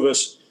the two of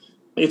us.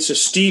 It's a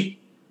steep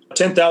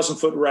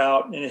 10,000-foot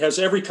route, and it has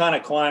every kind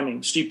of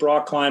climbing: steep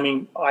rock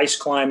climbing, ice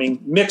climbing,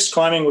 mixed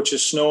climbing, which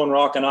is snow and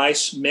rock and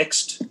ice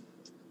mixed,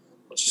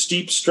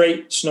 steep,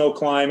 straight snow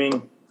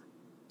climbing.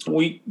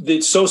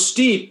 It's so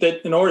steep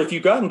that if you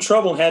got in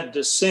trouble and had to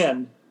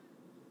descend,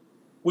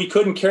 we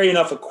couldn't carry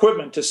enough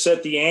equipment to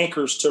set the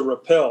anchors to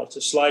rappel,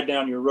 to slide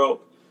down your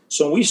rope.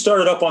 So when we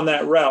started up on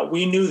that route,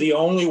 we knew the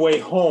only way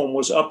home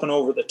was up and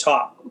over the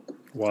top.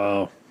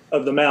 Wow.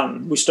 Of the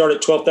mountain. We started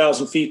at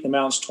 12,000 feet, the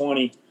mountain's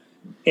 20.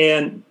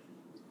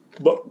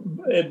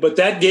 But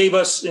that gave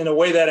us, in a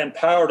way, that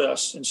empowered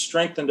us and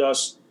strengthened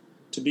us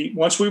to be,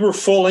 once we were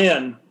full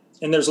in,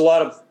 and there's a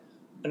lot of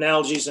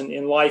analogies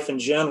in life in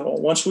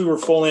general, once we were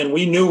full in,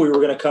 we knew we were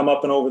going to come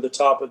up and over the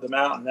top of the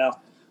mountain. Now,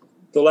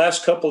 the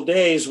last couple of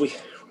days, we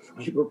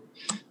were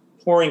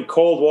pouring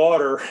cold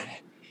water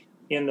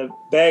in the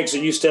bags that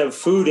used to have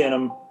food in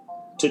them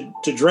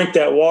to drink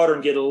that water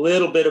and get a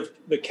little bit of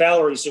the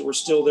calories that were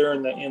still there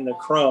in the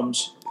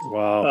crumbs.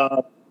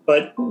 Wow.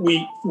 But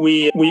we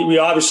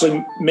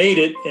obviously made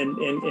it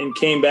and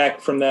came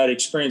back from that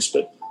experience.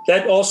 But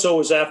that also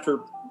was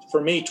after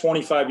for me,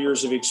 25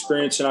 years of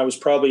experience, and I was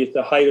probably at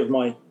the height of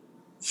my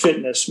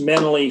fitness,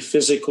 mentally,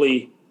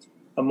 physically,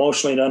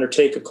 emotionally, to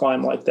undertake a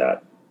climb like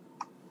that.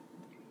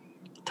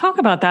 Talk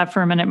about that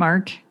for a minute,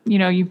 Mark.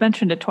 You've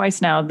mentioned it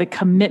twice now, the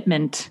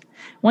commitment.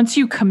 Once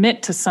you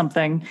commit to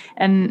something,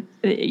 and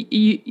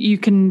you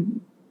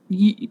can,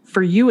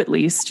 for you at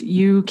least,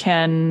 you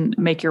can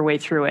make your way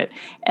through it.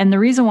 And the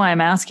reason why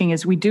I'm asking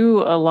is we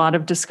do a lot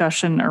of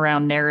discussion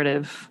around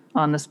narrative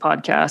on this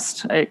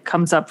podcast. It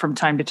comes up from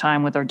time to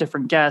time with our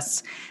different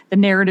guests, the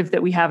narrative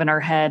that we have in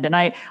our head. And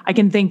I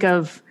can think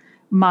of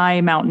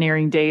my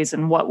mountaineering days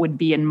and what would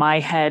be in my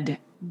head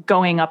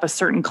going up a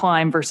certain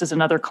climb versus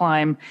another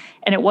climb.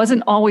 And it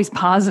wasn't always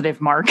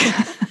positive, Mark.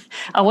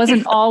 I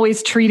wasn't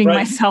always treating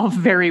myself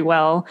very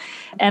well.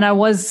 And I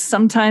was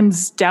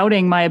sometimes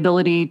doubting my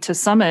ability to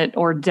summit,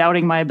 or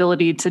doubting my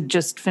ability to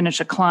just finish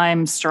a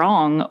climb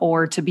strong,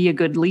 or to be a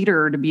good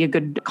leader, or to be a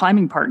good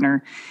climbing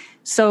partner.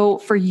 So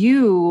for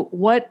you,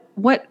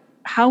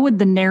 how would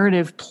the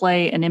narrative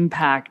play an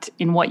impact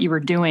in what you were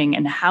doing?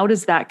 And how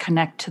does that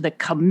connect to the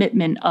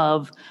commitment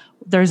of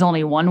there's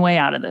only one way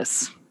out of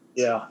this?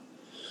 Yeah.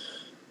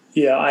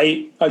 Yeah,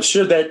 I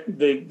shared that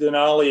the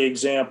Denali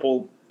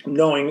example,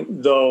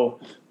 knowing though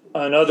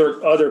on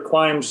other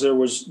climbs there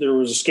was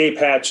escape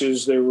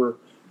hatches. There were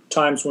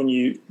times when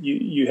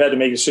you had to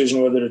make a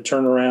decision whether to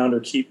turn around or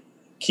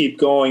keep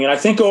going. And I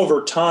think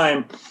over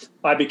time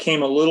I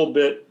became a little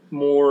bit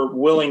more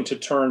willing to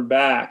turn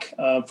back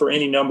for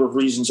any number of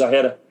reasons. I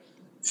had a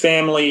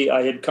family.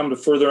 I had come to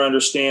further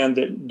understand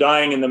that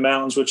dying in the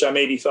mountains, which I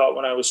maybe thought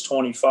when I was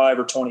 25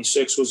 or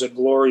 26 was a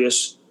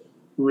glorious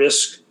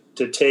risk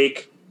to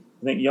take.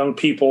 I think young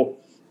people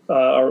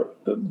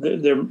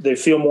they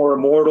feel more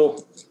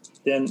immortal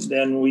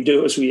than we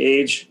do as we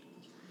age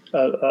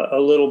a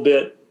little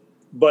bit.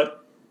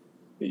 But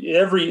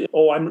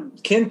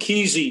Ken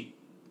Kesey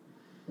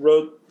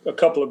wrote a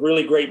couple of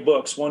really great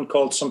books. One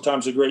called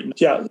Sometimes a Great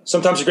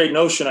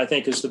Notion, I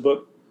think, is the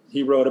book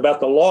he wrote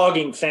about the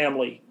logging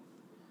family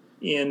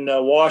in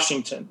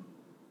Washington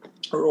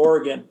or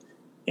Oregon.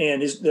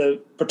 And the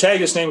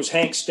protagonist's name was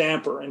Hank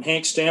Stamper. And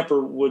Hank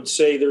Stamper would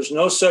say there's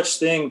no such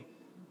thing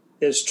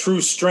as true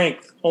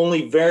strength,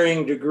 only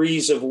varying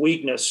degrees of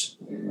weakness.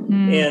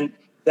 And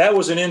that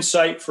was an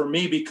insight for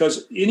me,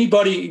 because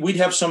we'd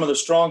have some of the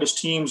strongest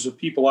teams of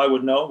people I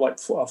would know, like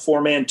a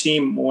 4-man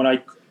team when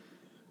I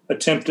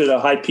attempted a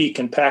high peak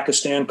in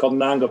Pakistan called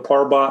Nanga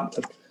Parbat,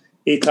 the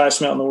 8th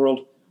highest mountain in the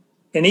world.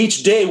 And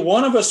each day,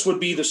 one of us would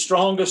be the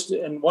strongest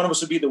and one of us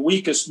would be the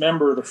weakest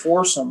member of the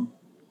foursome.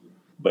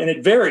 And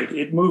it varied.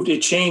 It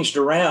changed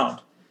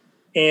around.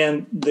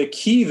 And the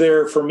key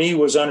there for me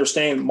was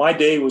understanding my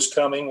day was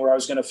coming where I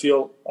was going to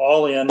feel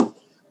all in,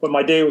 but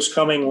my day was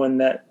coming when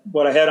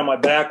what I had on my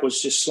back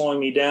was just slowing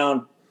me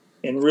down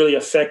and really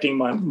affecting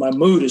my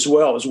mood as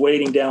well, as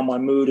weighting down my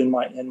mood and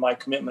my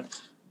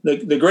commitment.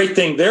 The great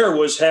thing there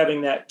was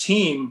having that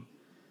team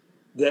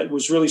that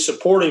was really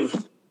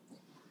supportive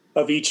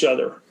of each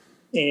other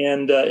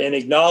and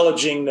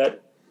acknowledging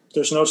that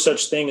there's no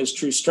such thing as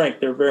true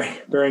strength. There are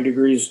varying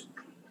degrees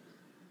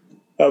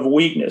of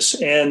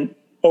weakness. And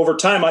over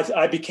time,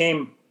 I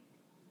became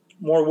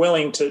more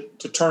willing to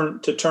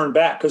turn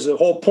back, because the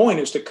whole point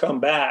is to come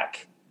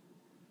back.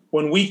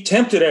 When we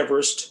attempted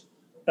Everest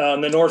on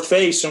the North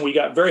Face, and we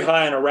got very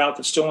high on a route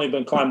that's still only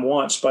been climbed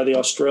once by the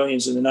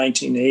Australians in the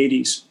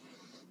 1980s,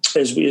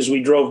 as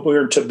we drove, we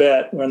were in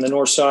Tibet, we're on the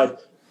north side.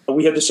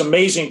 We had this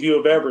amazing view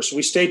of Everest.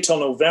 We stayed till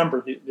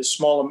November.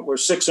 We're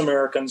 6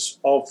 Americans,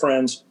 all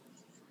friends,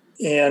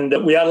 and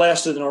we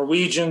outlasted the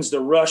Norwegians,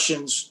 the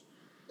Russians,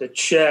 the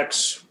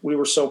Czechs. We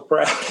were so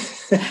proud.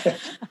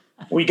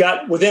 We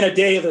got within a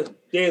day of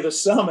the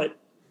summit,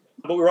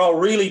 but we were all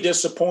really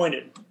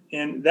disappointed.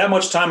 And that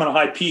much time on a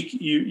high peak,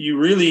 you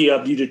really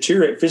you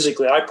deteriorate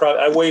physically.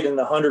 I weighed in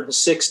the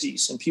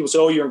 160s, and people say,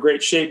 "Oh, you're in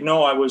great shape."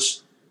 No, I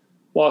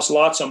lost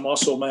lots of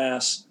muscle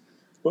mass,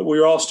 but we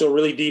were all still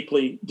really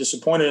deeply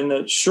disappointed. And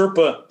the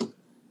Sherpa,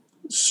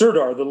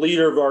 Serdar, the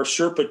leader of our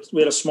Sherpa,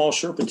 we had a small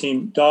Sherpa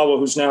team, Dawa,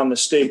 who's now in the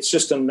States,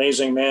 just an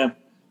amazing man.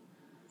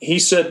 He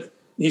said,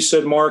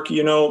 Mark,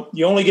 you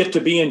only get to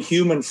be in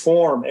human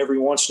form every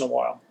once in a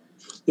while.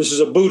 This is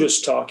a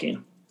Buddhist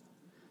talking.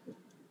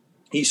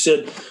 He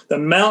said, the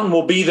mountain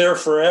will be there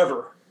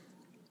forever.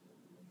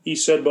 He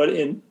said,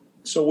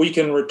 so we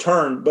can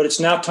return, but it's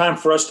now time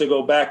for us to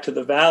go back to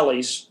the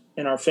valleys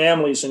and our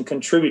families and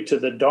contribute to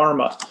the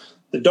Dharma.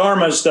 The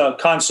Dharma is the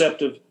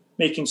concept of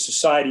making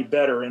society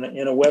better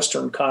in a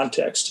Western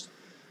context.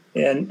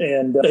 And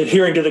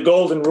adhering to the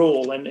golden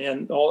rule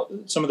and all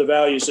some of the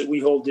values that we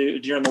hold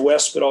dear in the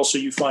West, but also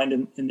you find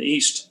in the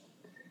East.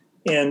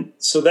 And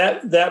so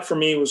that for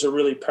me was a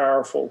really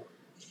powerful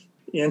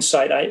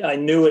insight. I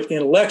knew it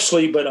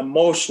intellectually, but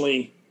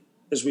emotionally,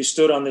 as we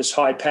stood on this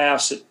high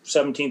pass at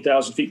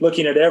 17,000 feet,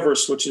 looking at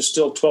Everest, which is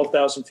still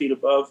 12,000 feet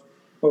above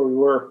where we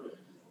were.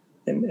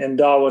 And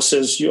Dawa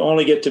says, you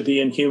only get to be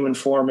in human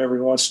form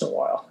every once in a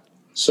while.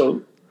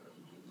 So,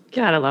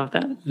 God, I love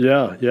that.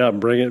 Yeah.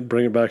 Bring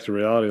it back to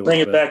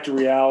reality. Back to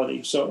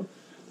reality. So,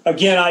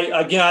 again,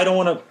 I don't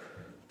want to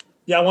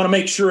I want to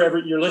make sure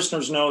your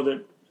listeners know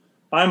that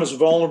I'm as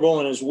vulnerable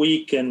and as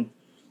weak and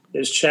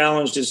as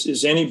challenged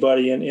as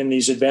anybody in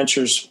these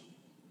adventures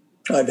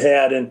I've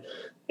had.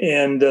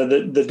 And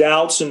the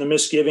doubts and the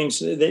misgivings,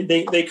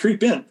 they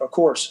creep in, of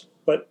course.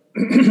 But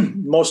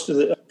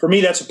for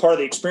me, that's a part of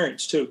the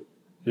experience too.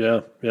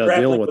 Yeah.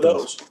 Grappling Dealing with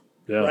those.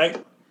 Yeah.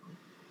 Right.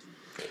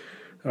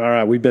 All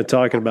right. We've been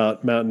talking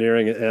about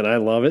mountaineering and I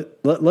love it.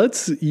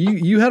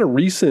 You had a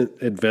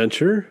recent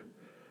adventure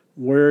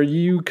where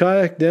you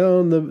kayaked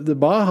down the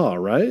Baja,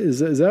 right? Is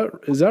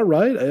that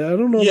right? I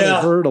don't know if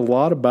I've heard a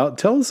lot about.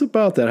 Tell us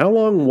about that. How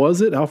long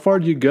was it? How far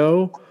did you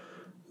go?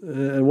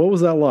 And what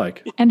was that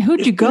like? And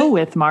who'd you go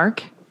with,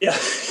 Mark? Yeah.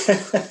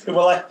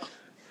 Well,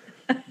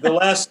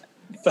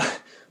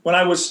 when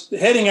I was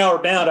heading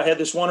Outward Bound, I had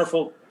this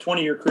wonderful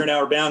 20-year career in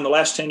Outward Bound. The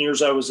last 10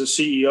 years I was the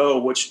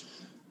CEO, which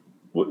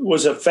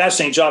was a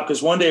fascinating job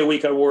because one day a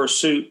week I wore a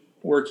suit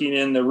working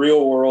in the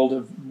real world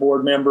of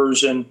board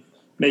members and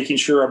making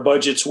sure our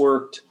budgets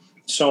worked,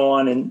 so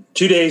on. And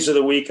 2 days of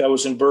the week I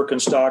was in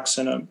Birkenstocks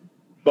and a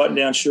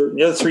button-down shirt. And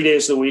the other 3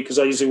 days of the week, because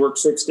I usually work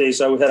 6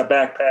 days, I would have a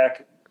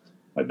backpack,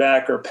 my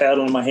back, or a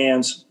paddle in my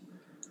hands.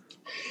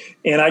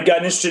 And I'd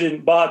gotten interested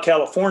in Baja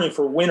California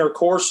for winter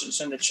courses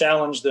and the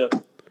challenge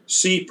the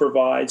sea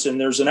provides.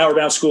 And there's an Outward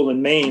Bound school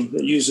in Maine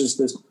that uses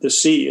the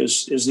sea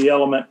as the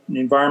element and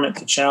the environment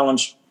to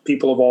challenge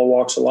people of all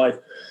walks of life.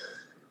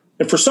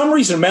 And for some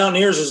reason,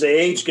 mountaineers, as they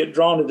age, get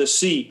drawn to the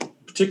sea.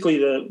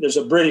 Particularly, there's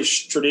a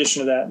British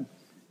tradition of that.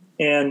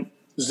 And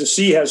the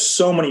sea has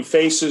so many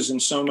faces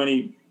and so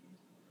many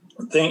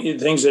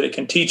things that it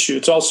can teach you.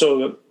 It's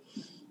also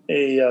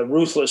a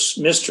ruthless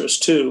mistress,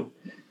 too.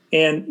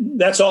 And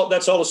that's all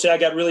to say I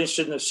got really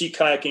interested in the sea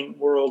kayaking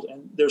world.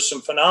 And there's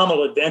some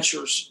phenomenal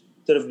adventures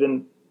that have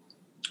been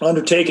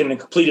undertaken and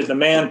completed. The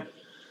man,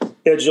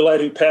 Ed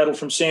Gillette, who paddled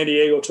from San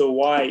Diego to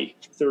Hawaii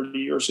 30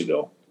 years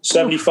ago,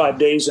 75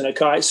 days in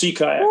a sea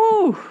kayak.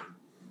 Ooh.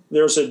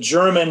 There's a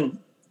German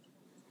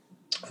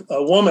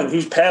woman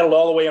who's paddled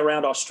all the way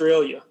around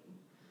Australia,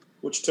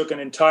 which took an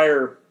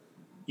entire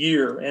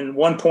year. And at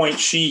one point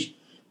she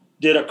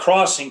did a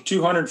crossing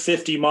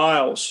 250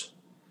 miles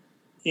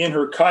in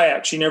her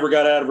kayak. She never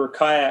got out of her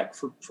kayak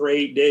for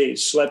 8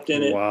 days, slept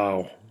in it.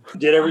 Wow.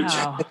 Did every,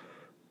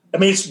 I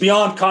mean, it's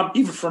beyond,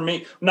 even for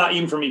me, not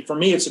even for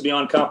me, it's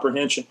beyond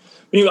comprehension.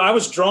 But anyway, I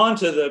was drawn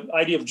to the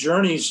idea of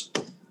journeys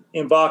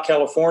in Baja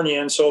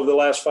California. And so over the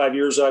last 5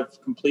 years, I've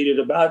completed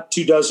about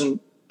 24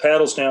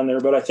 paddles down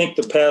there. But I think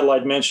the paddle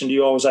I'd mentioned to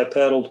you all was I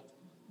paddled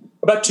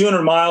about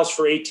 200 miles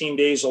for 18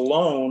 days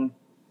alone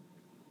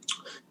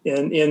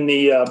in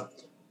the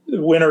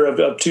winter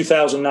of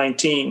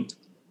 2019.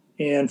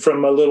 And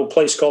from a little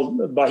place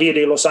called Bahia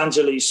de Los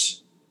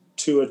Angeles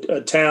to a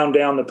town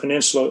down the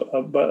peninsula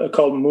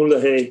called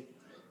Mulegé.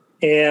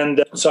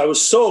 And so I was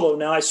solo.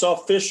 Now I saw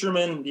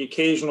fishermen, the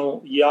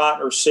occasional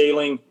yacht or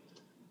sailing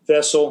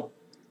vessel,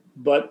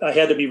 but I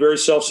had to be very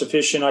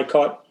self-sufficient. I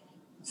caught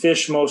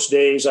fish most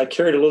days. I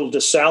carried a little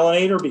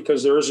desalinator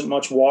because there isn't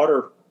much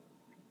water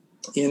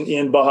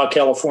in Baja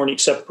California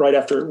except right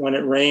after when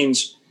it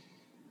rains.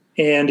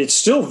 And it's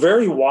still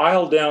very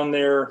wild down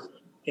there.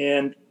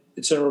 And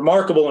it's a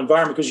remarkable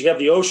environment because you have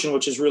the ocean,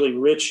 which is really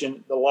rich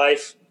in the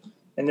life,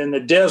 and then the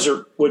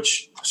desert,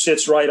 which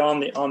sits right on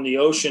the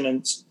ocean.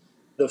 And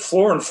the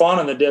flora and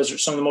fauna in the desert,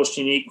 some of the most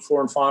unique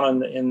flora and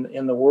fauna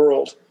in the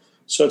world.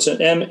 So it's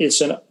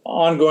an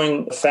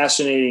ongoing,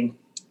 fascinating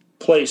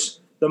place.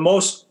 The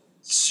most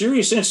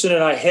serious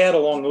incident I had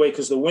along the way,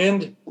 because the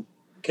wind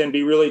can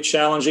be really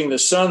challenging. The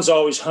sun's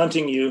always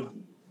hunting you,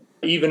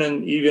 even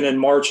in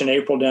March and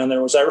April down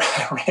there. Was I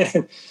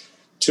ran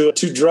into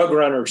two drug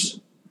runners.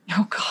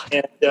 Oh God!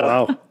 And,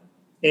 wow!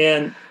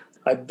 And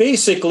I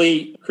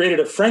basically created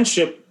a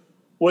friendship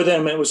with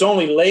them. It was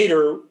only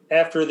later,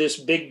 after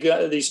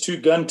these two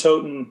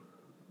gun-toting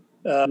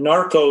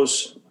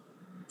narcos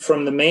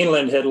from the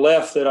mainland had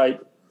left, that I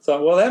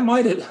thought, well, I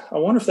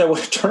wonder if that would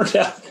have turned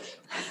out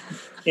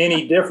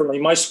any differently.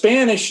 My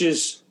Spanish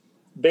is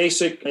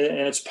basic and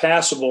it's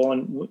passable.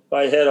 And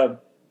I had a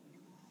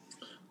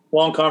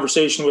long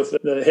conversation with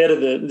the head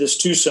of this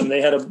twosome.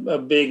 They had a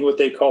big, what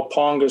they call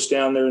pongas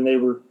down there.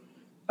 And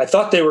I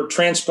thought they were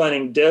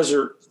transplanting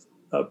desert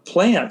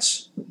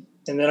plants.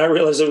 And then I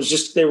realized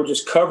they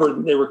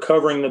were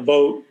covering the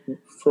boat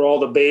for all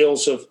the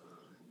bales of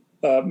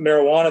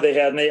marijuana they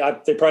had. And they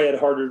probably had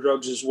harder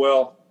drugs as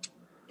well.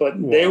 But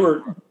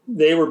wow.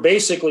 They were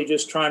basically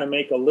just trying to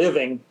make a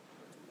living,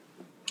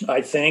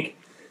 I think.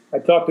 I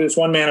talked to this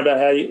one man about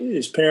how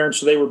his parents,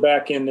 they were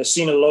back in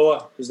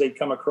Sinaloa because they'd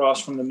come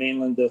across from the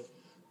mainland, the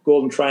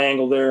Golden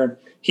Triangle there. And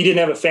he didn't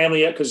have a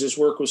family yet because his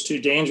work was too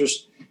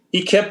dangerous.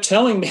 He kept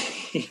telling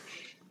me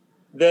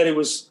that it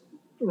was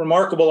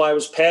remarkable I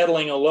was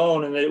paddling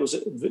alone and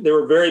that they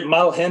were very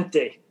mal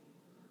gente.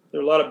 There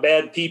were a lot of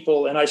bad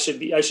people, and I should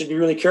be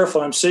really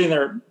careful. I'm sitting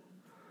there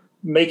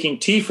making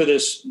tea for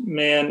this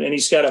man, and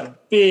he's got a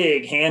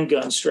big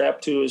handgun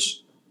strapped to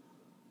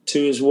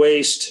his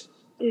waist.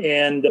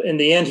 And in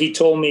the end, he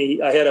told me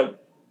I had a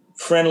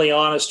friendly,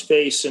 honest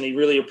face, and he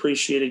really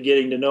appreciated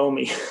getting to know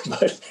me.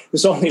 But it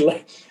was only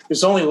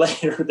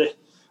later that,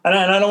 and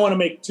I don't want to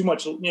make too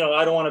much, I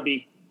don't want to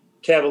be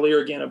cavalier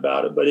again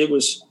about it, but it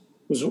was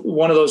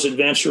one of those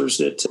adventures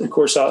that, of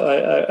course,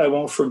 I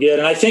won't forget.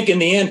 And I think in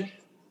the end,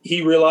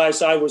 he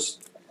realized I was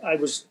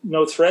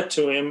no threat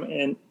to him,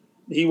 and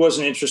he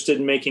wasn't interested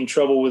in making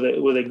trouble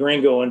with a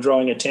gringo and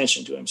drawing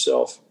attention to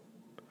himself.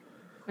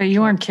 But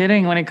you aren't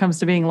kidding when it comes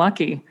to being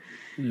lucky.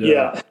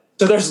 Yeah.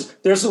 So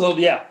there's the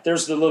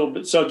little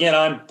bit. So again,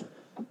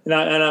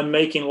 I'm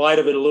making light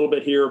of it a little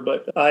bit here,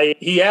 but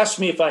he asked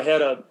me if I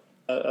had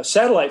a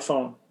satellite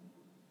phone,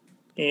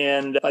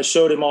 and I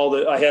showed him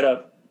I had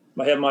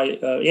my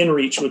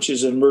InReach, which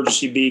is an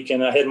emergency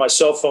beacon. I had my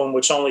cell phone,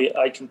 which only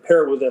I can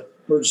pair it with an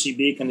emergency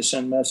beacon to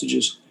send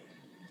messages.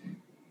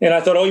 And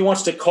I thought, he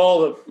wants to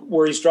call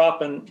where he's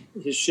dropping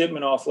his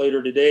shipment off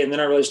later today. And then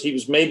I realized he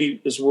was maybe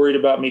as worried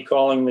about me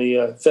calling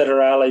the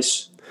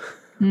Federales,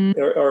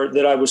 or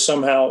that I was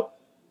somehow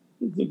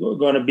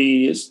going to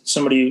be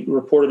somebody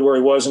reported where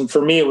he was. And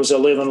for me, it was a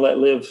live and let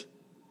live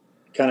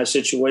kind of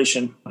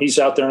situation. He's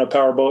out there in a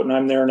powerboat, and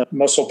I'm there in a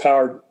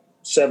muscle-powered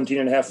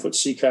 17.5-foot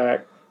sea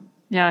kayak.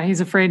 Yeah,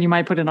 he's afraid you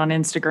might put it on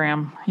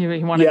Instagram. He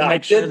wanted to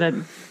make sure that.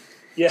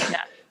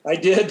 Yeah, I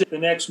did. The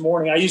next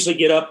morning, I usually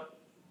get up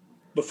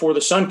before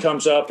the sun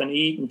comes up and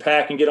eat and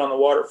pack and get on the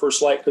water at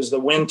first light, because the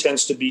wind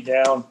tends to be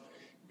down. And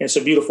it's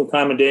a beautiful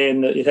time of day,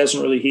 and it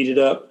hasn't really heated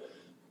up.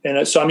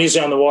 And so I'm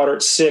usually on the water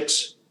at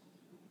 6,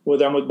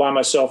 whether I'm by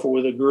myself or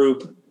with a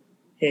group.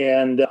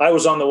 And I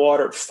was on the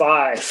water at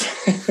 5.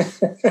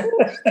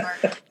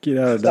 Get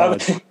out of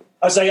Dodge. I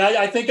was like,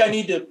 I think I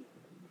need to,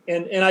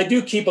 and I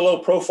do keep a low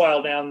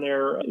profile down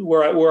there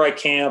where I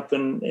camp,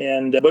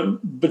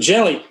 but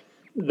generally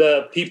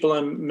the people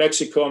in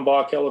Mexico and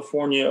Baja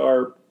California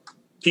are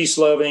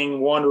peace-loving,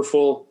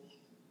 wonderful,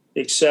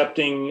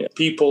 accepting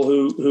people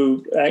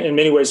who in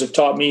many ways have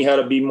taught me how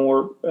to be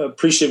more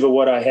appreciative of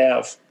what I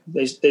have.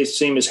 They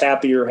seem as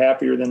happier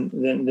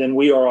than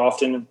we are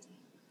often.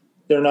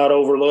 They're not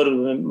overloaded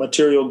with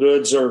material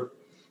goods or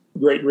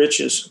great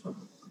riches.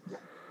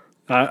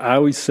 I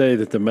always say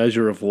that the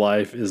measure of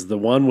life is the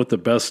one with the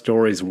best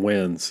stories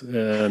wins.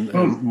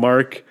 And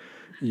Mark,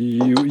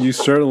 you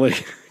certainly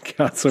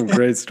got some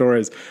great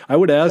stories. I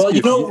would ask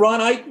you.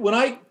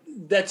 Ron,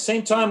 that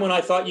same time when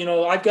I thought,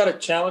 I've got to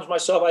challenge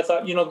myself, I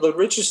thought, the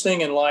richest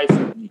thing in life,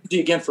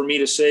 again, for me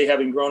to say,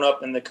 having grown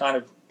up in the kind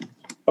of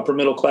upper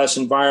middle class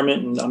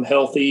environment, and I'm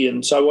healthy.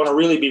 And so I want to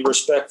really be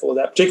respectful of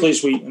that, particularly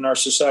as we in our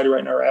society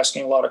right now are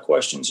asking a lot of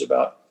questions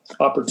about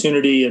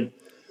opportunity and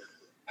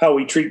how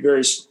we treat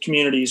various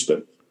communities.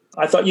 But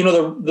I thought,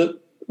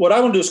 what I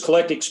want to do is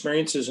collect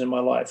experiences in my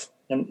life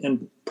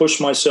and push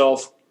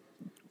myself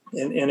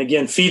and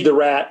again, feed the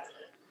rat.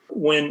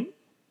 When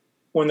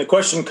the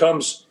question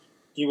comes,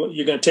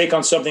 you're going to take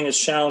on something that's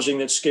challenging,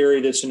 that's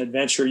scary, that's an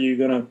adventure, you're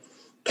going to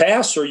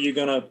pass, or you're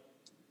going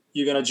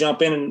to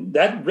jump in. And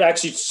that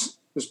actually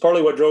was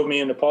partly what drove me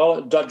into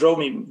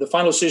the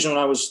final decision when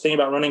I was thinking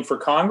about running for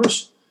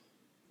Congress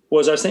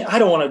was I was thinking, I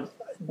don't want to,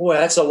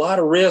 that's a lot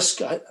of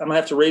risk. I'm going to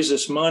have to raise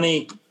this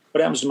money.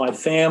 What happens to my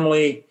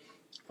family?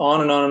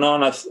 On and on and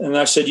on. And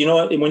I said,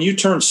 when you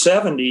turn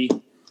 70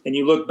 and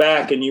you look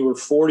back and you were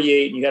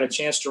 48 and you had a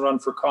chance to run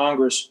for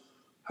Congress,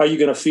 how are you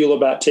going to feel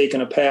about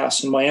taking a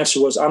pass? And my answer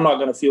was, I'm not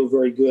going to feel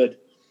very good.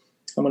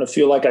 I'm going to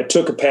feel like I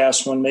took a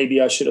pass when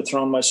maybe I should have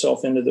thrown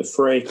myself into the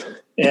fray.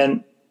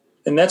 And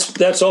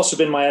that's also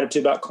been my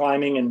attitude about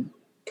climbing and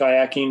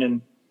kayaking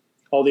and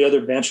all the other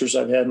adventures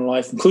I've had in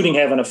life, including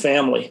having a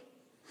family.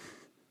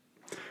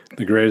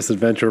 The greatest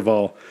adventure of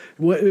all.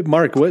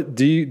 Mark, what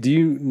do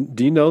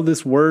you know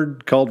this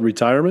word called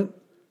retirement?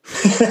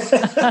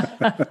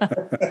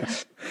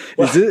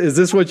 Is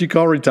this what you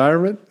call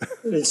retirement?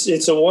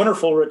 It's a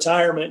wonderful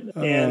retirement,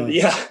 and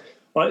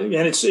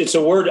and it's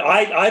a word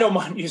I don't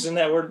mind using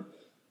that word.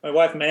 My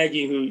wife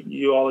Maggie, who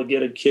you all would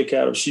get a kick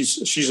out of,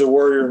 she's a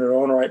warrior in her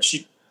own right.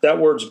 That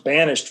word's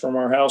banished from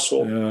our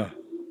household,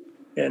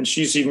 and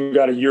she's even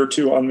got a year or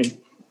two on me.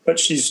 But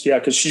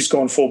because she's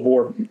going full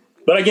bore.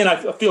 But again,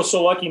 I feel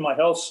so lucky. My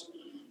health.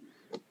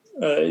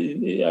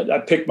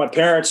 I picked my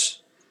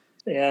parents,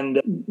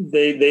 and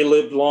they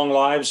lived long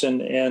lives,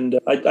 and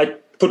I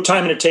put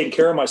time into taking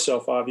care of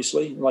myself,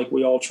 obviously, like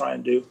we all try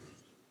and do.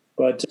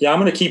 But I'm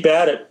going to keep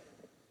at it.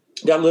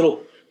 Got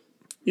little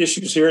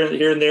issues here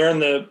and there,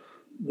 and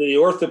the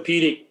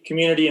orthopedic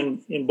community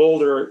in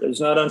Boulder is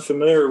not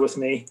unfamiliar with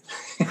me.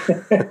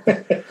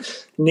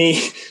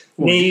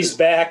 Knees,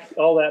 back,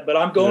 all that. But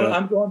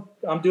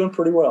I'm doing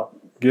pretty well.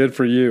 Good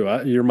for you.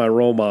 You're my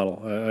role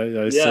model.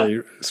 I say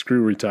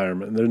screw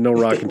retirement. There's no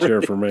rocking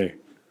chair for me.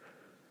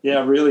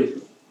 Yeah, really.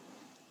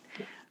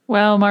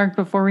 Well, Mark,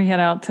 before we head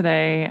out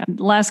today,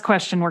 last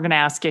question we're going to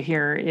ask you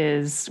here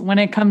is, when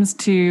it comes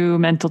to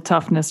mental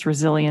toughness,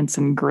 resilience,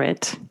 and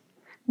grit,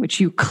 which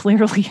you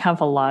clearly have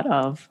a lot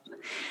of,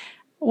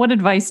 what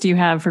advice do you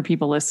have for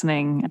people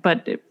listening,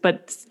 but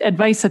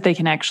advice that they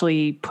can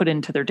actually put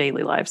into their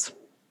daily lives?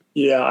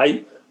 Yeah,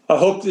 I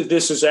hope that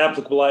this is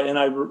applicable. And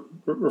I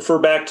refer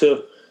back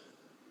to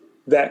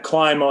that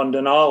climb on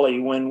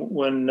Denali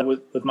when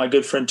with my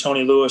good friend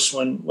Tony Lewis,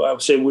 when I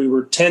would say we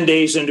were 10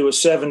 days into a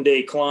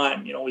 7-day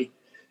climb,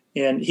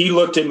 and he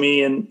looked at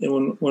me, and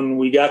when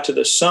we got to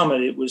the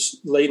summit, it was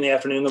late in the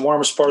afternoon, the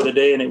warmest part of the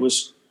day, and it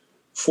was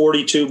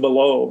 42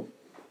 below.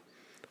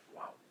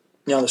 Wow.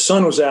 Now the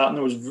sun was out and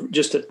there was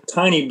just a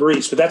tiny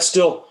breeze, but that's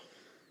still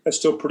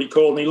pretty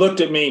cold. And he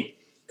looked at me,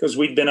 because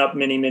we'd been up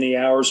many, many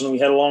hours and we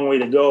had a long way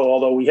to go,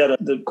 although we had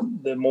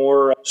the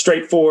more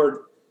straightforward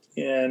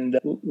and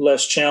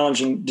less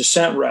challenging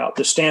descent route,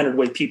 the standard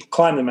way people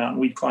climb the mountain,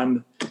 we'd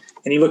climb.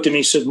 And he looked at me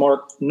and said,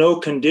 "Mark, no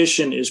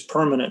condition is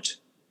permanent."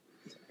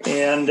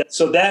 And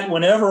so that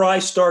whenever I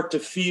start to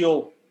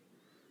feel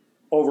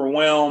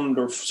overwhelmed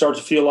or start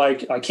to feel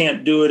like I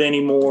can't do it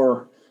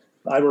anymore,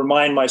 I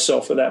remind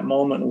myself of that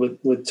moment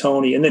with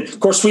Tony. And then, of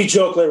course, we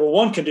joke later, well,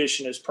 one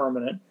condition is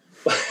permanent.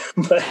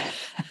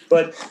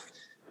 but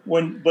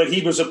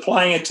he was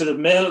applying it to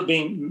the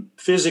being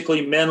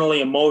physically, mentally,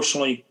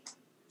 emotionally,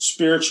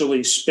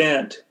 spiritually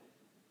spent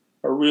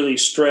or really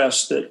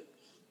stressed, that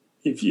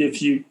if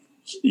you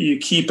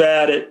keep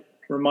at it,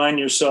 remind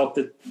yourself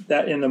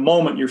that in the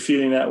moment you're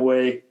feeling that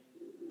way,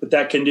 but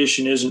that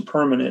condition isn't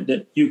permanent,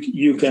 that you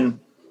can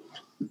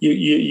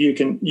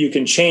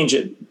change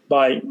it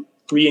by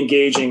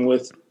re-engaging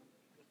with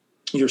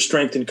your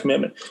strength and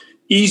commitment.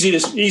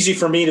 Easy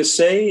for me to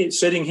say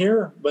sitting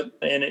here,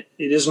 and it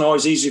isn't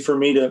always easy for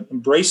me to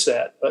embrace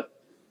that, but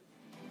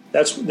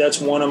that's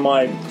one of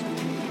my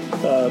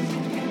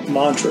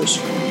mantras.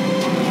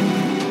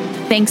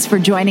 Thanks for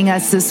joining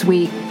us this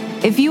week.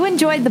 If you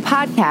enjoyed the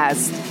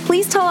podcast,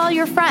 please tell all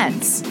your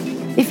friends.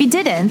 If you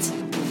didn't,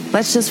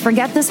 let's just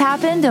forget this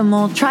happened and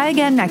we'll try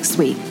again next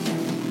week.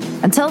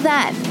 Until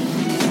then,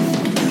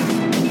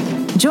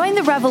 join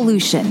the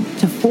revolution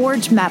to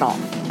forge metal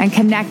and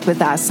connect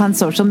with us on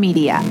social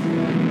media.